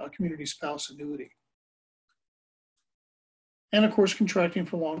purchase a community spouse annuity. And of course, contracting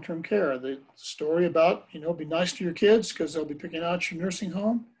for long-term care. The story about, you know, be nice to your kids because they'll be picking out your nursing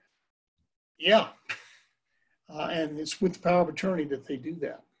home. Yeah. And it's with the power of attorney that they do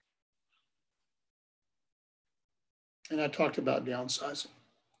that. And I talked about downsizing.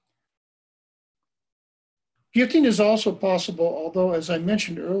 Gifting is also possible, although, as I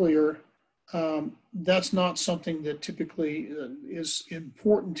mentioned earlier, that's not something that typically is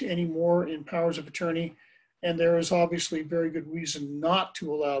important anymore in powers of attorney. And there is obviously very good reason not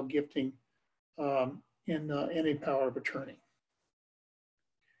to allow gifting in a power of attorney.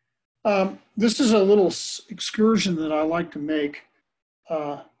 This is a little excursion that I like to make.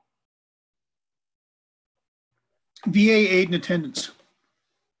 VA aid and attendance.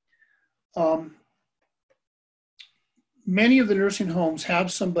 Many of the nursing homes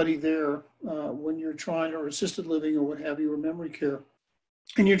have somebody there when you're trying, or assisted living or what have you, or memory care,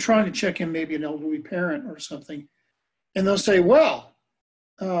 and you're trying to check in maybe an elderly parent or something. And they'll say, well,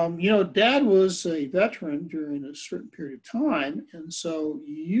 you know, Dad was a veteran during a certain period of time, and so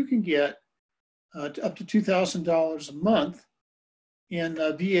you can get up to $2,000 a month in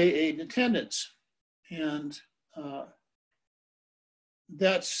VA aid and attendance. And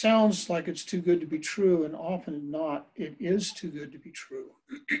that sounds like it's too good to be true, and often not, it is too good to be true.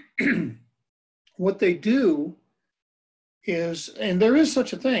 What they do is, and there is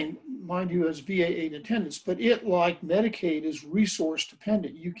such a thing, mind you, as VA aid and attendance, but it, like Medicaid, is resource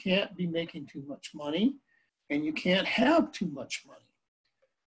dependent. You can't be making too much money, and you can't have too much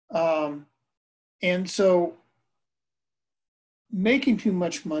money. And so making too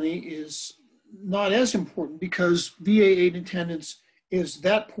much money is not as important, because VA aid and attendance is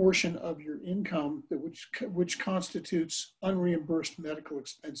that portion of your income that which constitutes unreimbursed medical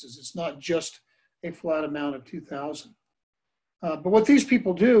expenses. It's not just a flat amount of $2,000. But what these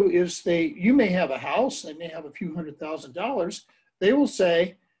people do is you may have a house, they may have a few $100,000. They will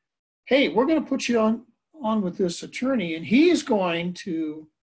say, hey, we're going to put you on with this attorney, and he's going to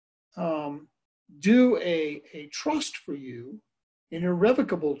do a trust for you, an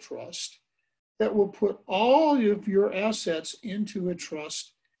irrevocable trust, that will put all of your assets into a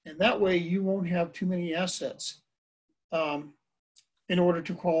trust, and that way you won't have too many assets in order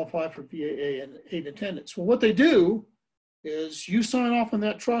to qualify for BAA and aid attendance. Well, what they do is you sign off on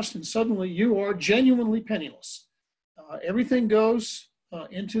that trust and suddenly you are genuinely penniless. Everything goes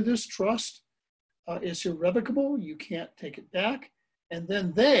into this trust. It's irrevocable. You can't take it back. And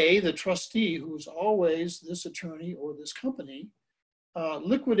then they, the trustee, who's always this attorney or this company,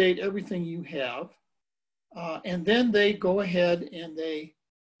 liquidate everything you have. And then they go ahead and they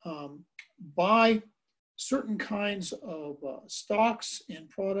buy certain kinds of stocks and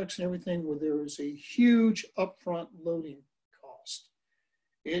products and everything where there is a huge upfront loading cost.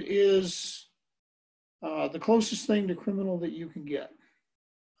 It is the closest thing to criminal that you can get.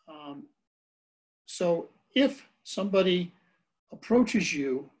 So if somebody approaches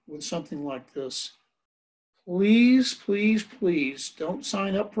you with something like this, please, please, please don't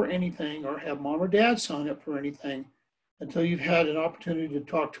sign up for anything or have mom or dad sign up for anything until you've had an opportunity to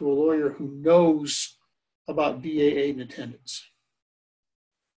talk to a lawyer who knows about BAA and attendance.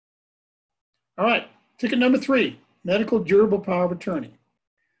 All right, ticket number 3, medical durable power of attorney.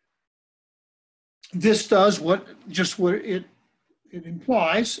 This does what it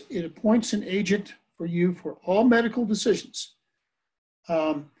implies. It appoints an agent for you for all medical decisions.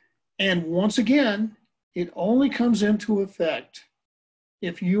 And once again, it only comes into effect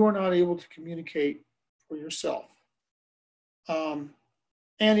if you are not able to communicate for yourself. And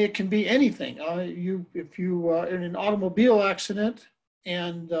it can be anything. If you are in an automobile accident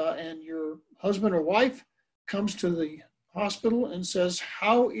and your husband or wife comes to the hospital and says,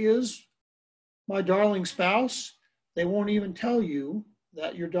 "How is my darling spouse?" They won't even tell you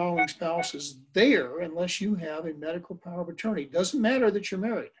that your darling spouse is there unless you have a medical power of attorney. Doesn't matter that you're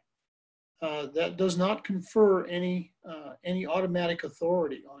married. That does not confer any automatic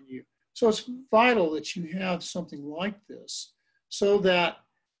authority on you. So it's vital that you have something like this so that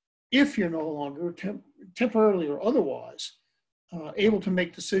if you're no longer temporarily or otherwise able to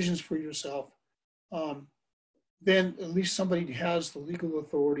make decisions for yourself, then at least somebody has the legal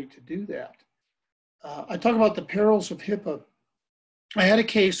authority to do that. I talk about the perils of HIPAA. I had a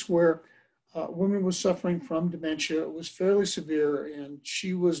case where a woman was suffering from dementia. It was fairly severe, and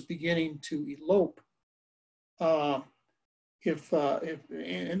she was beginning to elope. And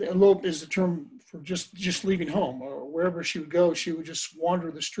elope is the term for just leaving home, or wherever she would go, she would just wander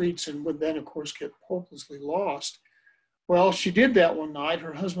the streets and would then, of course, get hopelessly lost. Well, she did that one night.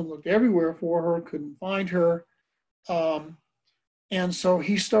 Her husband looked everywhere for her, couldn't find her. And so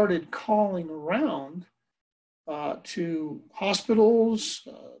he started calling around to hospitals,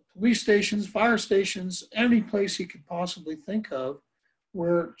 police stations, fire stations, any place he could possibly think of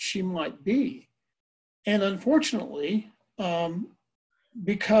where she might be. And unfortunately,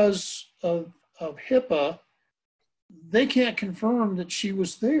 because of HIPAA, they can't confirm that she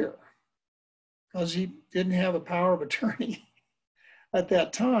was there because he didn't have a power of attorney at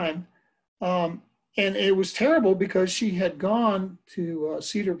that time. And it was terrible because she had gone to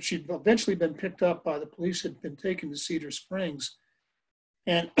Cedar. She'd eventually been picked up by the police, had been taken to Cedar Springs.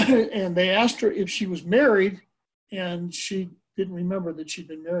 And, and they asked her if she was married, and she didn't remember that she'd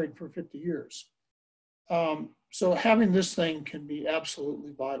been married for 50 years. So having this thing can be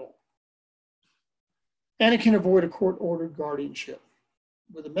absolutely vital. And it can avoid a court-ordered guardianship.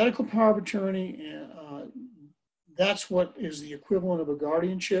 With a medical power of attorney, that's what is the equivalent of a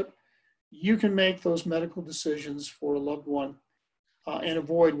guardianship. You can make those medical decisions for a loved one and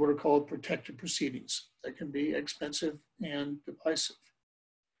avoid what are called protective proceedings that can be expensive and divisive.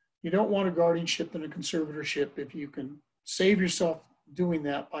 You don't want a guardianship and a conservatorship if you can save yourself doing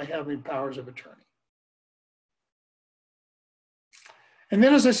that by having powers of attorney. And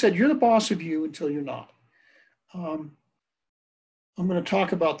then, as I said, you're the boss of you until you're not. I'm going to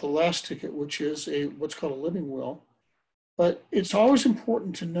talk about the last ticket, which is what's called a living will. But it's always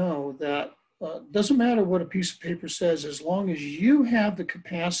important to know that it doesn't matter what a piece of paper says, as long as you have the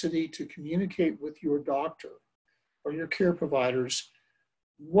capacity to communicate with your doctor or your care providers,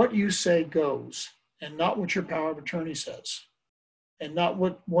 what you say goes, and not what your power of attorney says, and not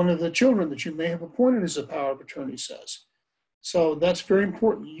what one of the children that you may have appointed as a power of attorney says. So that's very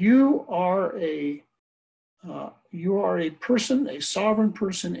important. You are a person, a sovereign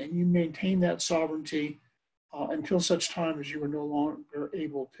person, and you maintain that sovereignty until such time as you are no longer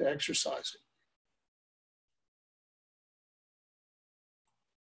able to exercise it.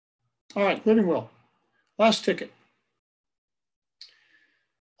 All right, living will. Last ticket.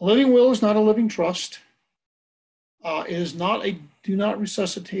 A living will is not a living trust. It is not a do not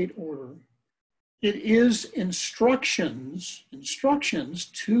resuscitate order. it is instructions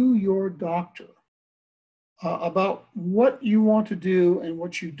to your doctor about what you want to do and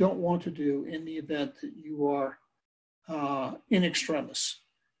what you don't want to do in the event that you are in extremis.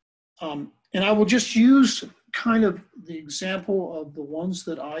 And I will just use kind of the example of the ones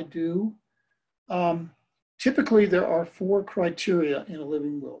that I do. Typically, there are 4 criteria in a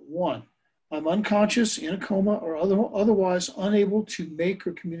living will. 1, I'm unconscious, in a coma, or otherwise unable to make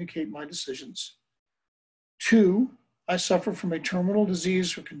or communicate my decisions. 2, I suffer from a terminal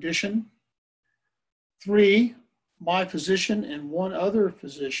disease or condition. 3, my physician and 1 other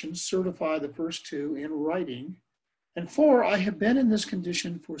physician certify the first 2 in writing. And 4, I have been in this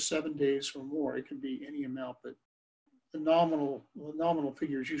condition for 7 days or more. It can be any amount, but the nominal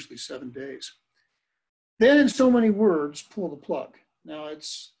figure is usually 7 days. Then, in so many words, pull the plug. Now,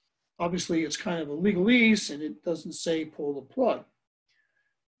 it's obviously kind of a legalese, and it doesn't say pull the plug.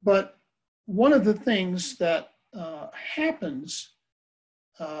 But one of the things that happens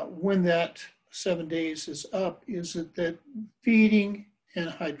when that 7 days is up is that feeding and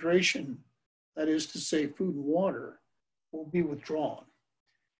hydration, that is to say food and water, will be withdrawn.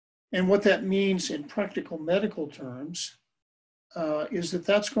 And what that means in practical medical terms is that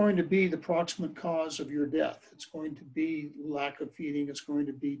that's going to be the proximate cause of your death. It's going to be lack of feeding. It's going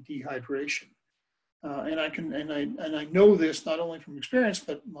to be dehydration. And I know this not only from experience,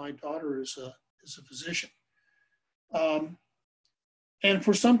 but my daughter is a physician. And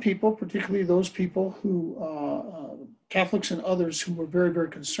for some people, particularly those people who, Catholics and others who were very, very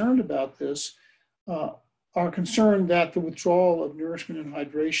concerned about this, are concerned that the withdrawal of nourishment and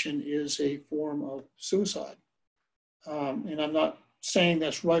hydration is a form of suicide. And I'm not saying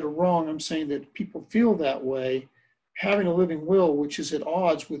that's right or wrong. I'm saying that people feel that way. Having a living will, which is at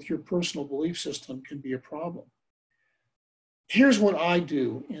odds with your personal belief system, can be a problem. Here's what I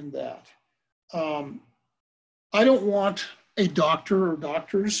do in that. I don't want a doctor or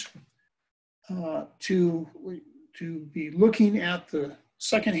doctors to be looking at the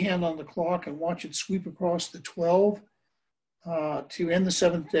second hand on the clock and watch it sweep across the 12 to end the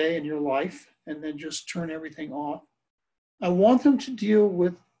 7th day in your life and then just turn everything off. I want them to deal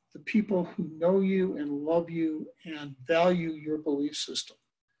with the people who know you and love you and value your belief system.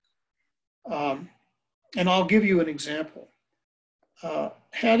 And I'll give you an example.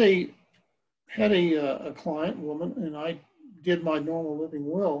 Had a client, woman, and I did my normal living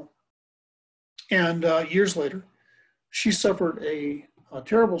will. And years later, she suffered a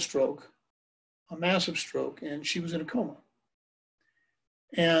terrible stroke, a massive stroke, and she was in a coma.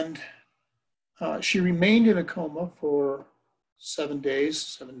 And she remained in a coma for 7 days,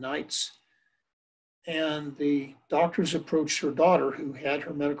 7 nights. And the doctors approached her daughter, who had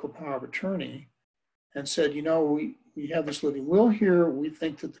her medical power of attorney, and said, you know, we have this living will here. We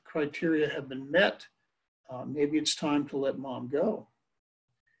think that the criteria have been met. Maybe it's time to let mom go.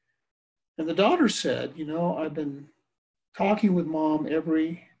 And the daughter said, you know, I've been talking with mom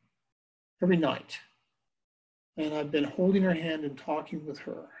every night. And I've been holding her hand and talking with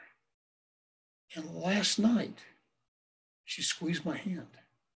her. And last night, she squeezed my hand.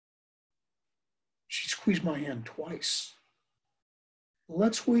 She squeezed my hand twice.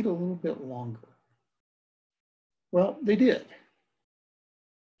 Let's wait a little bit longer. Well, they did.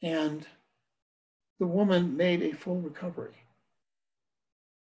 And the woman made a full recovery.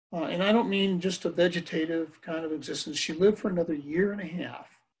 And I don't mean just a vegetative kind of existence. She lived for another 1.5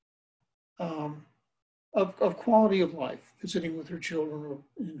 years of quality of life, visiting with her children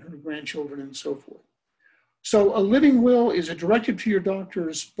and her grandchildren and so forth. So a living will is a directive to your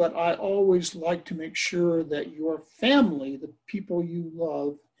doctors, but I always like to make sure that your family, the people you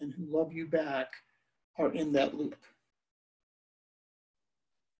love and who love you back, are in that loop.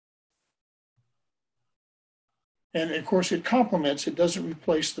 And of course, it complements, it doesn't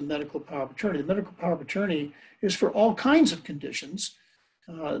replace the medical power of attorney. The medical power of attorney is for all kinds of conditions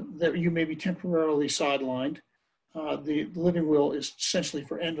that you may be temporarily sidelined. The living will is essentially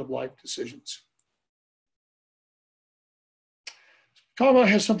for end-of-life decisions. Colorado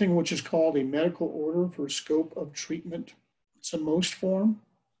has something which is called a medical order for scope of treatment. It's a most form.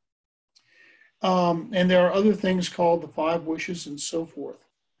 And there are other things called the 5 wishes and so forth.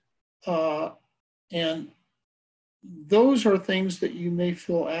 And those are things that you may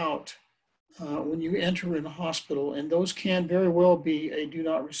fill out when you enter in a hospital, and those can very well be a do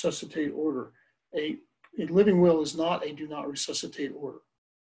not resuscitate order. A living will is not a do not resuscitate order.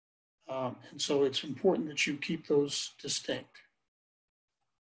 And so it's important that you keep those distinct.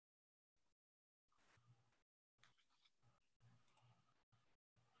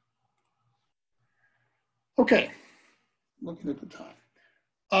 Okay, looking at the time.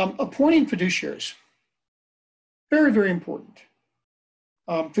 Appointing fiduciaries, very, very important.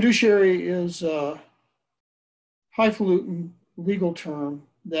 Fiduciary is a highfalutin legal term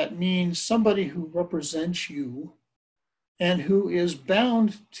that means somebody who represents you and who is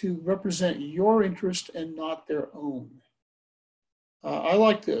bound to represent your interest and not their own. I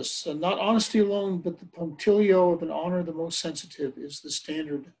like this. Not honesty alone, but the punctilio of an honor the most sensitive is the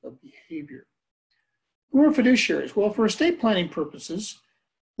standard of behavior. Who are fiduciaries? Well, for estate planning purposes,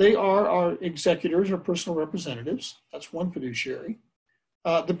 they are our executors or personal representatives. That's one fiduciary.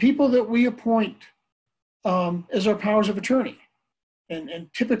 The people that we appoint as our powers of attorney. And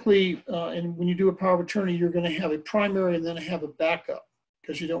typically, and when you do a power of attorney, you're going to have a primary and then have a backup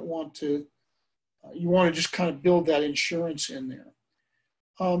because you don't want to, you want to just kind of build that insurance in there.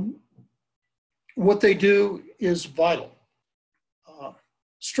 What they do is vital.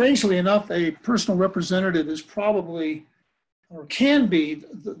 Strangely enough, a personal representative is probably, or can be,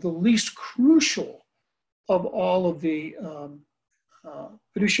 the least crucial of all of the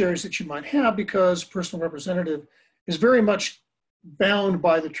fiduciaries that you might have, because personal representative is very much bound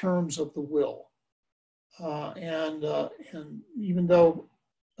by the terms of the will. And even though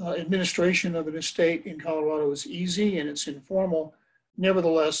administration of an estate in Colorado is easy and it's informal,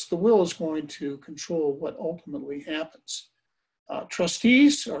 nevertheless, the will is going to control what ultimately happens.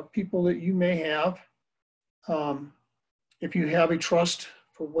 Trustees are people that you may have. If you have a trust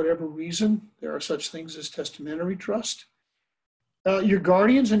for whatever reason, there are such things as testamentary trust. Your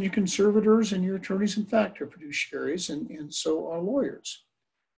guardians and your conservators and your attorneys in fact are fiduciaries, and so are lawyers.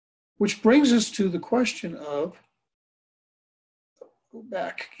 Which brings us to the question of, go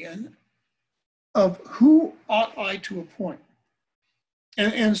back again, of who ought I to appoint?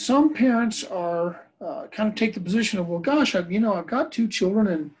 And some parents are kind of take the position of, well, gosh, I've got two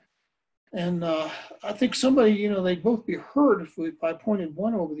children, and I think somebody, they'd both be hurt if I appointed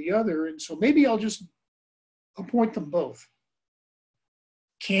one over the other, and so maybe I'll just appoint them both.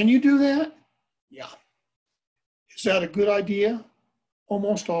 Can you do that? Yeah. Is that a good idea?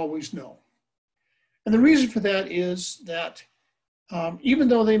 Almost always no. And the reason for that is that even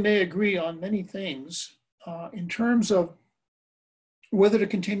though they may agree on many things, in terms of whether to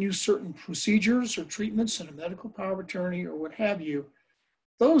continue certain procedures or treatments in a medical power of attorney or what have you,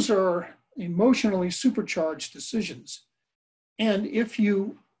 those are emotionally supercharged decisions. And if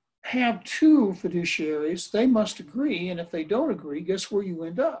you have two fiduciaries, they must agree. And if they don't agree, guess where you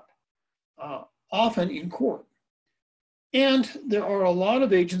end up? Often in court. And there are a lot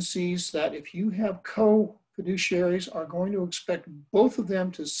of agencies that if you have co-fiduciaries are going to expect both of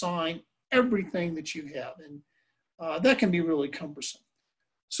them to sign everything that you have. And that can be really cumbersome.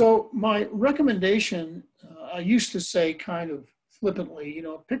 So my recommendation, I used to say kind of flippantly,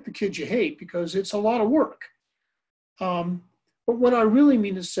 pick the kid you hate because it's a lot of work. But what I really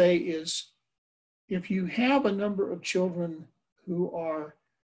mean to say is if you have a number of children who are,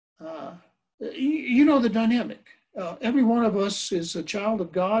 the dynamic. Every one of us is a child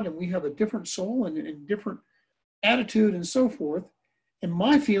of God and we have a different soul and different attitude and so forth. And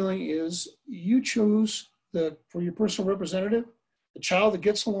my feeling is you choose for your personal representative, the child that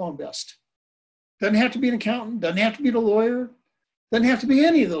gets along best. Doesn't have to be an accountant, doesn't have to be a lawyer, doesn't have to be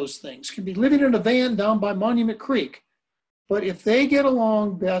any of those things. Can be living in a van down by Monument Creek. But if they get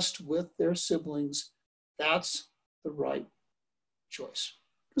along best with their siblings, that's the right choice.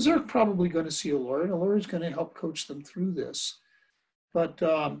 Because they're probably going to see a lawyer, and a lawyer is going to help coach them through this. But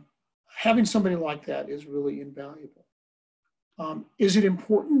having somebody like that is really invaluable. Is it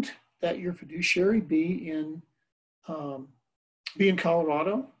important that your fiduciary be in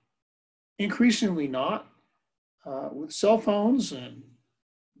Colorado? Increasingly not. With cell phones and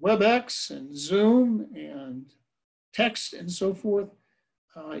WebEx and Zoom and text and so forth,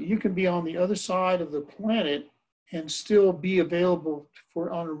 you can be on the other side of the planet and still be available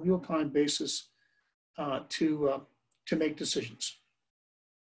on a real-time basis to make decisions.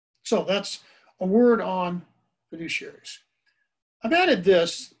 So that's a word on fiduciaries. I've added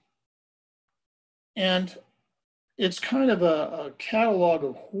this, and it's kind of a catalog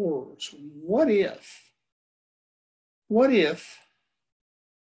of horrors. What if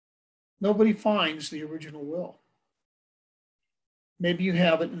nobody finds the original will? Maybe you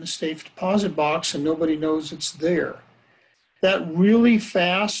have it in a safe deposit box and nobody knows it's there. That really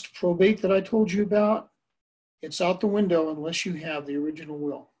fast probate that I told you about, it's out the window unless you have the original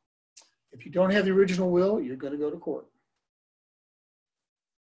will. If you don't have the original will, you're going to go to court.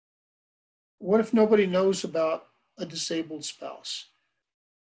 What if nobody knows about a disabled spouse?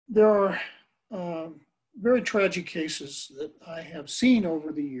 There are very tragic cases that I have seen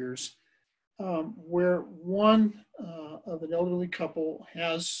over the years where one of an elderly couple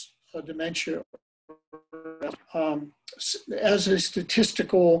has dementia as a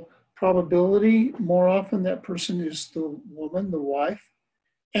statistical probability. More often that person is the woman, the wife,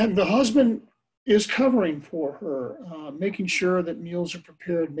 and the husband is covering for her, making sure that meals are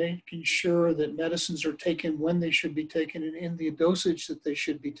prepared, making sure that medicines are taken when they should be taken and in the dosage that they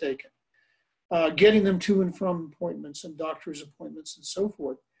should be taken, getting them to and from appointments and doctor's appointments and so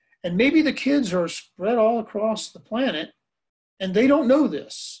forth. And maybe the kids are spread all across the planet and they don't know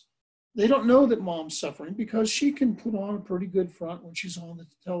this. They don't know that mom's suffering because she can put on a pretty good front when she's on the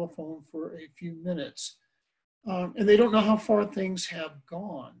telephone for a few minutes. And they don't know how far things have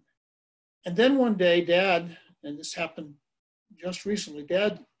gone. And then one day, Dad, and this happened just recently,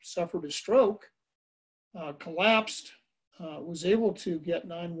 Dad suffered a stroke, collapsed, was able to get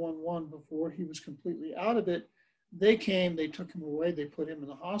 911 before he was completely out of it. They came, they took him away, they put him in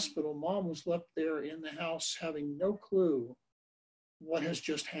the hospital. Mom was left there in the house having no clue what has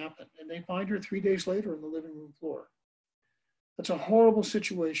just happened. And they find her 3 days later on the living room floor. That's a horrible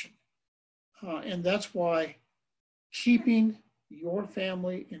situation. And that's why keeping your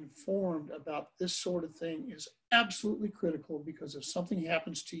family informed about this sort of thing is absolutely critical, because if something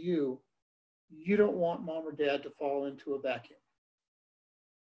happens to you, you don't want mom or dad to fall into a vacuum.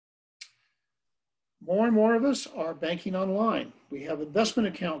 More and more of us are banking online. We have investment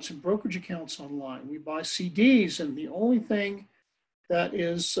accounts and brokerage accounts online. We buy CDs, and the only thing that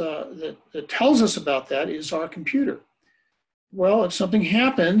is that tells us about that is our computer. Well, if something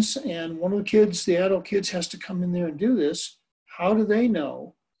happens and one of the kids, the adult kids, has to come in there and do this, how do they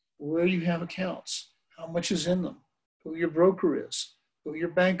know where you have accounts, how much is in them, who your broker is, who your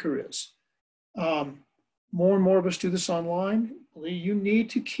banker is? More and more of us do this online. You need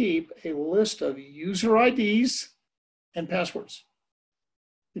to keep a list of user IDs and passwords.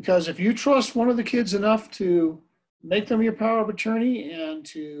 Because if you trust one of the kids enough to make them your power of attorney and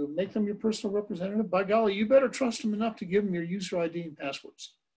to make them your personal representative, by golly, you better trust them enough to give them your user ID and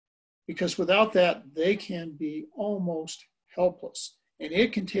passwords. Because without that, they can be almost helpless. And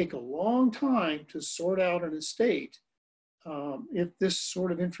it can take a long time to sort out an estate if this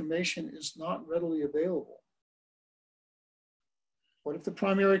sort of information is not readily available. What if the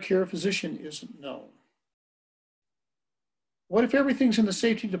primary care physician isn't known? What if everything's in the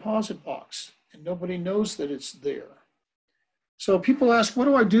safety deposit box and nobody knows that it's there? So people ask, what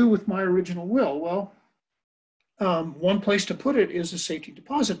do I do with my original will? Well, one place to put it is a safety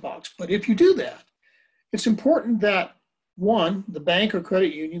deposit box. But if you do that, it's important that, one, the bank or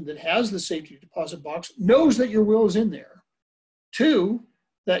credit union that has the safety deposit box knows that your will is in there. Two,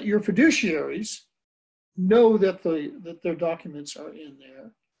 that your fiduciaries know that their documents are in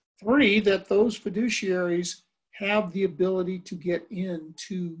there. Three, that those fiduciaries have the ability to get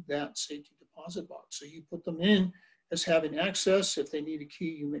into that safety deposit box. So you put them in as having access. If they need a key,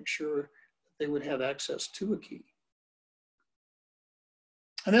 you make sure that they would have access to a key.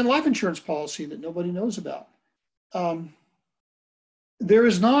 And then life insurance policy that nobody knows about. There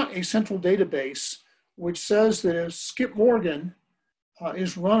is not a central database which says that if Skip Morgan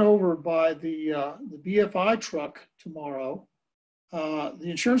is run over by the BFI truck tomorrow, the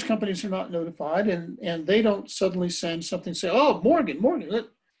insurance companies are not notified, and they don't suddenly send something, say, oh, Morgan,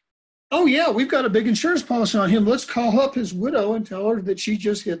 oh yeah, we've got a big insurance policy on him. Let's call up his widow and tell her that she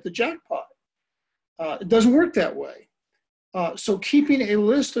just hit the jackpot. It doesn't work that way. So keeping a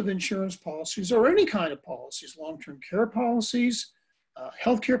list of insurance policies, or any kind of policies, long-term care policies,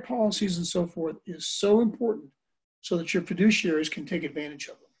 healthcare policies, and so forth, is so important so that your fiduciaries can take advantage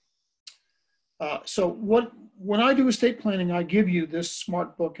of them. So when I do estate planning, I give you this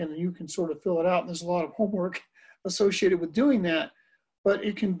smart book, and you can sort of fill it out. And there's a lot of homework associated with doing that, but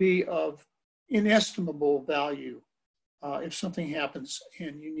it can be of inestimable value if something happens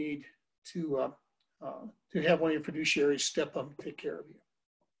and you need to have one of your fiduciaries step up and take care of you.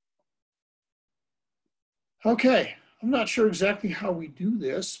 Okay, I'm not sure exactly how we do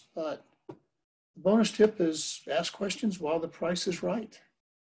this, but the bonus tip is ask questions while the price is right.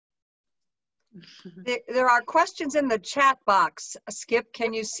 There are questions in the chat box. Skip,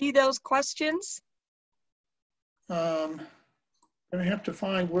 can you see those questions? I'm going to have to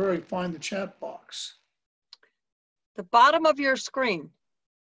find where I find the chat box. The bottom of your screen.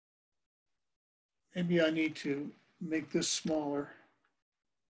 Maybe I need to make this smaller.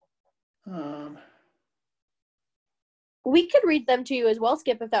 We could read them to you as well,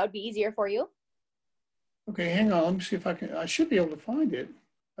 Skip, if that would be easier for you. Okay, hang on. Let me see if I can. I should be able to find it.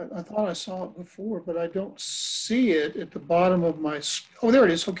 I thought I saw it before, but I don't see it at the bottom of my. Oh, there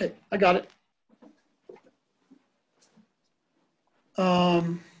it is. Okay, I got it.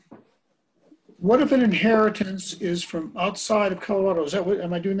 What if an inheritance is from outside of Colorado? Is that what,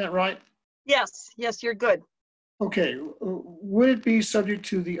 am I doing that right? Yes, yes, you're good. Okay, would it be subject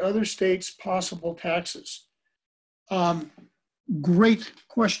to the other state's possible taxes? Great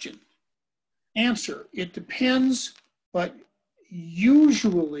question. Answer, it depends, but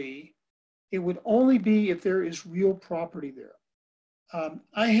usually it would only be if there is real property there.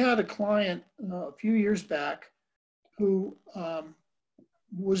 I had a client a few years back who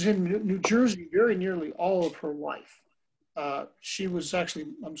was in New Jersey very nearly all of her life. She was actually,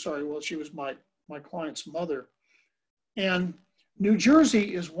 I'm sorry, well, she was my client's mother. And New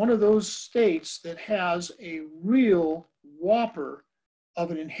Jersey is one of those states that has a real whopper of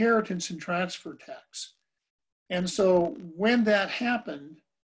an inheritance and transfer tax. And so when that happened,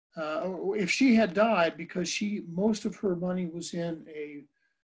 if she had died, because most of her money was in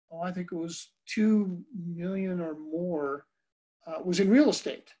I think it was 2 million or more, was in real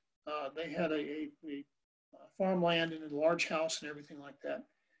estate. They had a farmland and a large house and everything like that.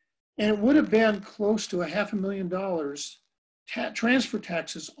 And it would have been close to $500,000 transfer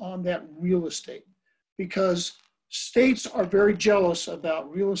taxes on that real estate, because states are very jealous about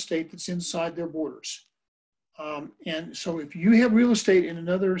real estate that's inside their borders. And so if you have real estate in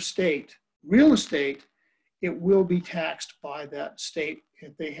another state, it will be taxed by that state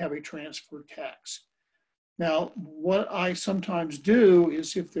if they have a transfer tax. Now, what I sometimes do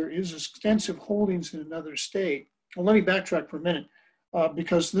is, if there is extensive holdings in another state, well, let me backtrack for a minute,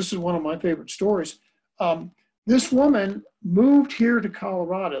 because this is one of my favorite stories. This woman moved here to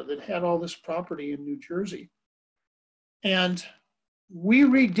Colorado that had all this property in New Jersey. And we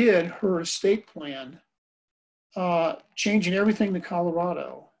redid her estate plan, changing everything to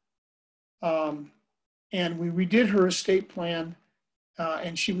Colorado. And we redid her estate plan,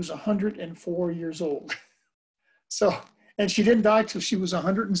 and she was 104 years old. So, and she didn't die till she was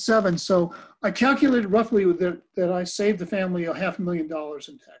 107. So I calculated roughly that I saved the family $500,000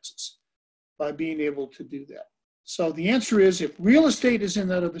 in taxes by being able to do that. So the answer is, if real estate is in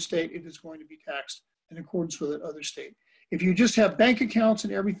that other state, it is going to be taxed in accordance with that other state. If you just have bank accounts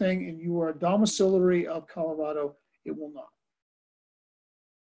and everything and you are a domiciliary of Colorado, it will not.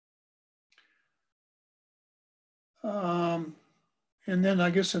 And then I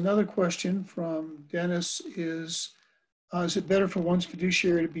guess another question from Dennis is it better for one's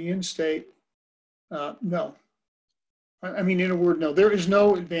fiduciary to be in state? No. I mean, in a word, no. There is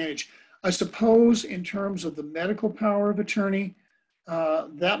no advantage. I suppose in terms of the medical power of attorney,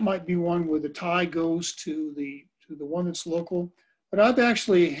 that might be one where the tie goes to the one that's local. But I've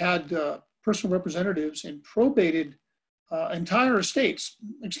actually had personal representatives and probated entire estates,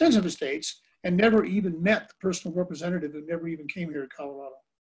 extensive estates, and never even met the personal representative who never even came here to Colorado.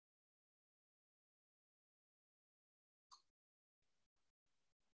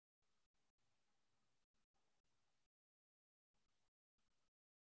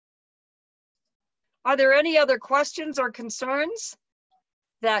 Are there any other questions or concerns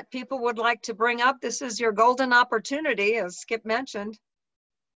that people would like to bring up? This is your golden opportunity, as Skip mentioned,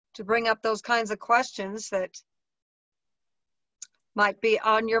 to bring up those kinds of questions that might be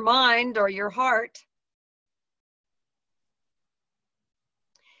on your mind or your heart.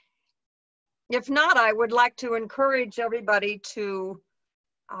 If not, I would like to encourage everybody to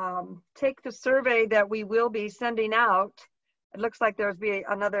take the survey that we will be sending out. It looks like there's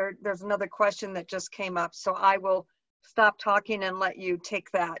another question that just came up, so I will stop talking and let you take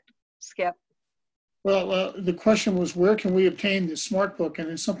that, Skip. Well, the question was, where can we obtain the smart book? And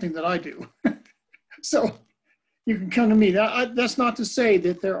it's something that I do. So you can come to me. That's not to say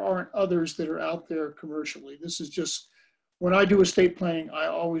that there aren't others that are out there commercially. This is just, when I do estate planning, I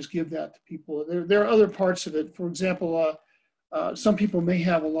always give that to people. There are other parts of it. For example, some people may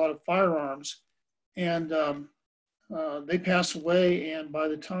have a lot of firearms, and they pass away, and by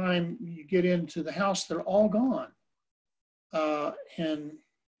the time you get into the house, they're all gone. And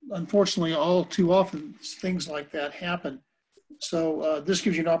unfortunately, all too often, things like that happen. So this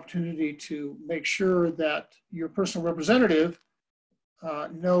gives you an opportunity to make sure that your personal representative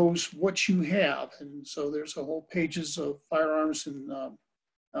knows what you have. And so there's a whole pages of firearms and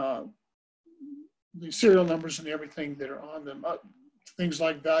the serial numbers and everything that are on them. Things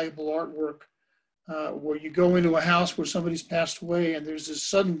like valuable artwork, where you go into a house where somebody's passed away and there's this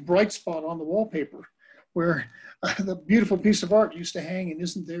sudden bright spot on the wallpaper where the beautiful piece of art used to hang and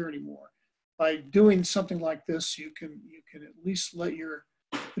isn't there anymore. By doing something like this, you can at least let your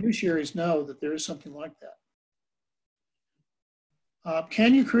fiduciaries know that there is something like that.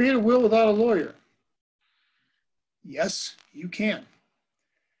 Can you create a will without a lawyer? Yes, you can.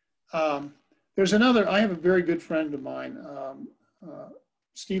 There's another, I have a very good friend of mine,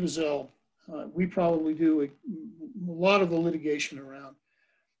 Steve Azell, we probably do a lot of the litigation around.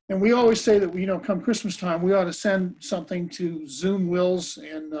 And we always say that, you know, come Christmas time, we ought to send something to Zoom Wills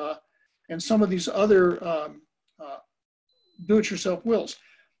and some of these other do-it-yourself wills.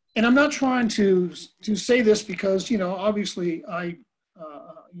 And I'm not trying to say this because, you know, obviously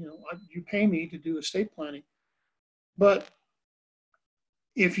you pay me to do estate planning. But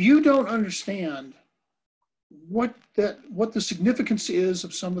if you don't understand what the significance is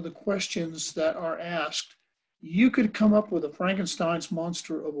of some of the questions that are asked, you could come up with a Frankenstein's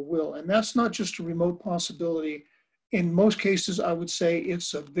monster of a will. And that's not just a remote possibility. In most cases, I would say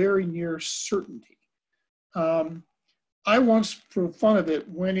it's a very near certainty. I once, for fun of it,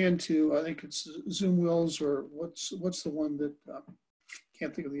 went into, I think it's Zoom Wills, or what's the one that,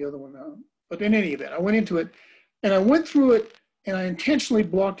 can't think of the other one now. But in any event, I went into it and I went through it and I intentionally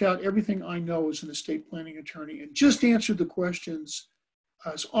blocked out everything I know as an estate planning attorney and just answered the questions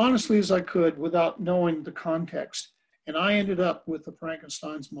as honestly as I could without knowing the context. And I ended up with the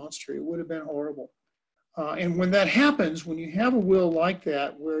Frankenstein's monster. It would have been horrible. And when that happens, when you have a will like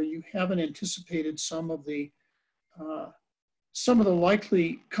that, where you haven't anticipated some of the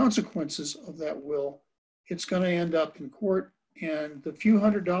likely consequences of that will, it's going to end up in court, and the few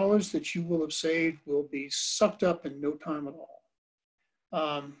 $100s that you will have saved will be sucked up in no time at all.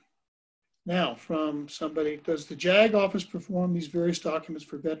 Now, from somebody, does the JAG office perform these various documents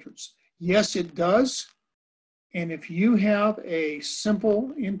for veterans? Yes, it does. And if you have a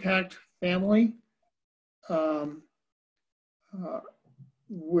simple, intact family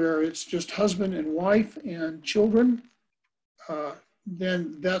where it's just husband and wife and children,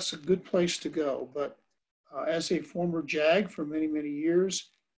 then that's a good place to go. But as a former JAG for many, many years,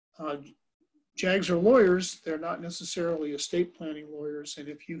 JAGs are lawyers. They're not necessarily estate planning lawyers. And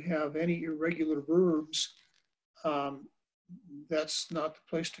if you have any irregular verbs, that's not the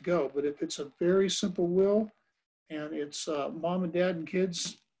place to go. But if it's a very simple will and it's mom and dad and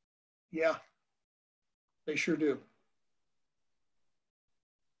kids, yeah, they sure do.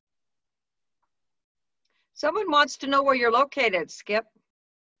 Someone wants to know where you're located, Skip.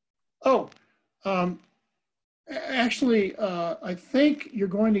 Oh, actually, I think you're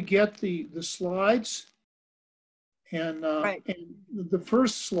going to get the slides, and, Right. and the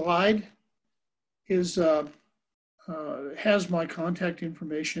first slide is has my contact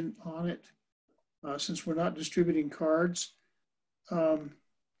information on it, since we're not distributing cards.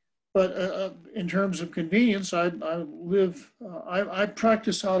 But in terms of convenience, I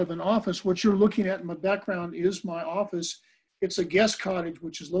practice out of an office. What you're looking at in my background is my office. It's a guest cottage,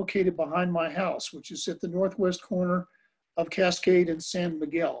 which is located behind my house, which is at the northwest corner of Cascade and San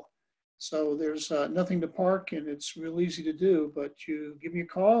Miguel. So there's nothing to park, and it's real easy to do. But you give me a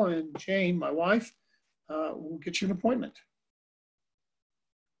call, and Jane, my wife, will get you an appointment.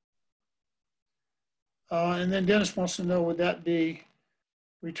 And then Dennis wants to know, would that be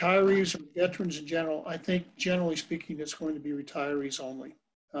retirees or veterans in general? I think generally speaking, it's going to be retirees only.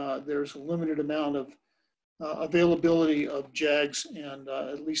 There's a limited amount of availability of JAGs, and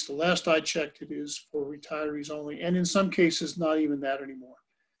at least the last I checked, it is for retirees only. And in some cases, not even that anymore.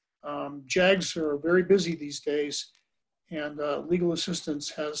 JAGs are very busy these days, and legal assistance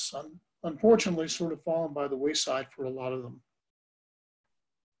has unfortunately sort of fallen by the wayside for a lot of them.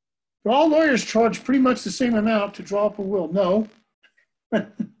 Do all lawyers charge pretty much the same amount to draw up a will? No.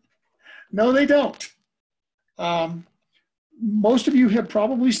 No, they don't. Most of you have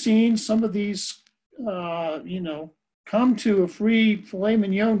probably seen some of these, come to a free filet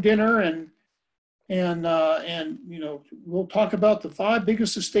mignon dinner, and we'll talk about the 5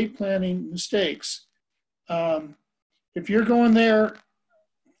 biggest estate planning mistakes. If you're going there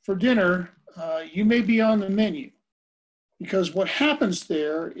for dinner, you may be on the menu, because what happens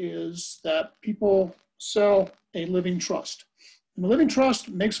there is that people sell a living trust. And the living trust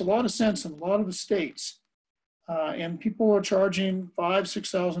makes a lot of sense in a lot of estates. And people are charging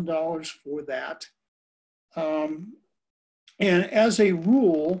 $5,000, $6,000 for that. And as a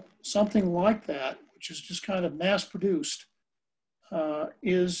rule, something like that, which is just kind of mass produced,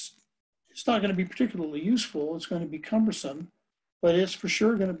 it's not going to be particularly useful. It's going to be cumbersome, but it's for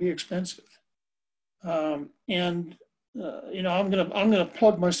sure going to be expensive. I'm gonna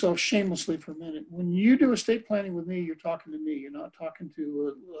plug myself shamelessly for a minute. When you do estate planning with me, you're talking to me. You're not talking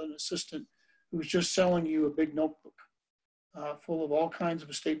to an assistant who's just selling you a big notebook full of all kinds of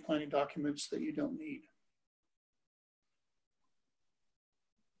estate planning documents that you don't need.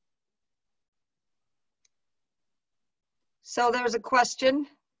 So there's a question.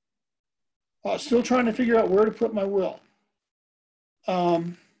 Still trying to figure out where to put my will.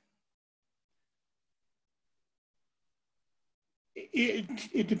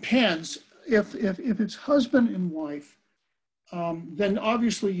 It depends. if it's husband and wife, then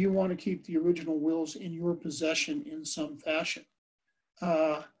obviously you want to keep the original wills in your possession in some fashion.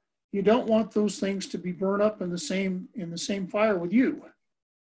 You don't want those things to be burned up in the same fire with you.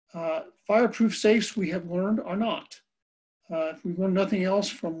 Fireproof safes, we have learned, are not. If we've learned nothing else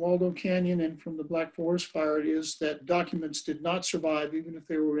from Waldo Canyon and from the Black Forest fire, it is that documents did not survive even if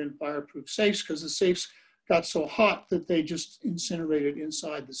they were in fireproof safes, because the safes got so hot that they just incinerated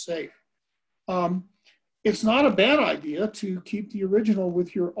inside the safe. It's not a bad idea to keep the original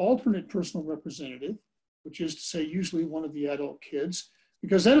with your alternate personal representative, which is to say usually one of the adult kids,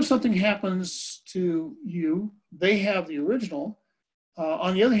 because then if something happens to you, they have the original.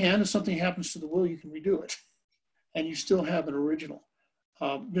 On the other hand, if something happens to the will, you can redo it and you still have an original.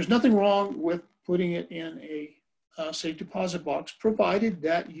 There's nothing wrong with putting it in a safe deposit box, provided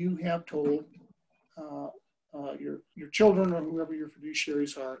that you have told your children or whoever your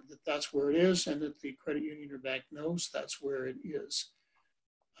fiduciaries are that that's where it is, and that the credit union or bank knows that's where it is.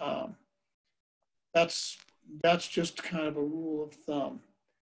 That's just kind of a rule of thumb.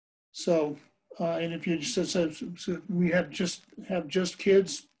 So, and if you just so we have just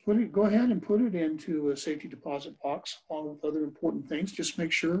kids, go ahead and put it into a safety deposit box along with other important things. Just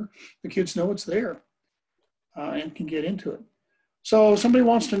make sure the kids know it's there and can get into it. So somebody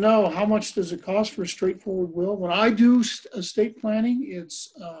wants to know, how much does it cost for a straightforward will? When I do estate planning,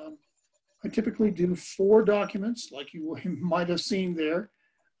 it's I typically do 4 documents, like you might have seen there: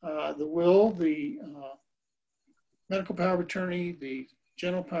 the will, the medical power of attorney, the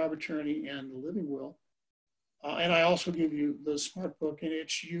general power of attorney, and the living will. And I also give you the smart book, and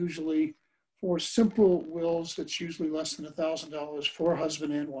it's usually for simple wills. It's usually less than $1,000 for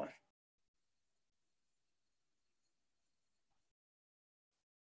husband and wife.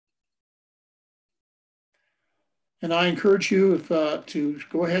 And I encourage you to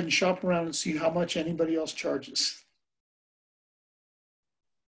go ahead and shop around and see how much anybody else charges.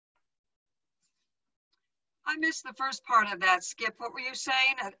 I missed the first part of that, Skip. What were you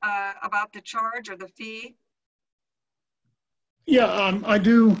saying about the charge or the fee? Yeah, I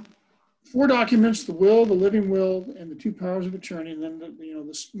do 4 documents: the will, the living will, and the 2 powers of attorney, and then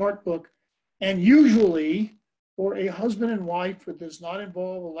the smart book. And usually, for a husband and wife that does not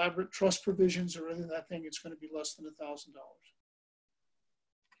involve elaborate trust provisions or anything, that thing, it's going to be less than $1,000.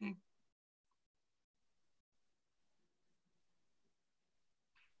 Okay.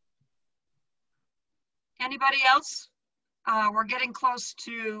 Anybody else? We're getting close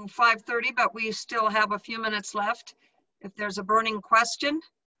to 5:30, but we still have a few minutes left. If there's a burning question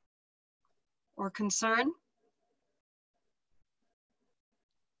or concern.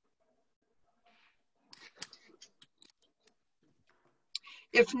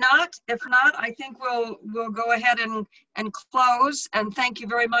 If not, I think we'll go ahead and close. And thank you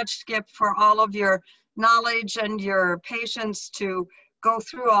very much, Skip, for all of your knowledge and your patience to go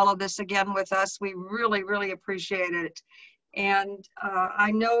through all of this again with us. We really, really appreciate it. And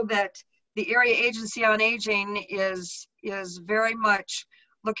I know that the Area Agency on Aging is very much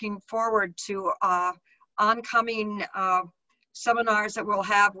looking forward to oncoming seminars that we'll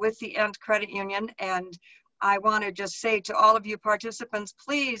have with the Ent Credit Union. And I want to just say to all of you participants,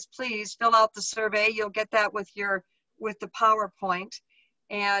 please, please fill out the survey. You'll get that with the PowerPoint.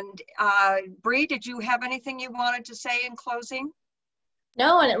 And Bree, did you have anything you wanted to say in closing?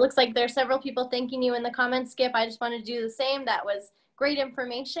 No, and it looks like there's several people thanking you in the comments, Skip. I just wanted to do the same. That was great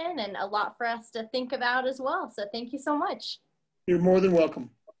information and a lot for us to think about as well. So thank you so much. You're more than welcome.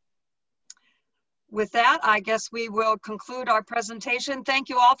 With that, I guess we will conclude our presentation. Thank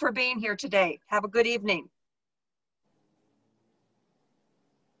you all for being here today. Have a good evening.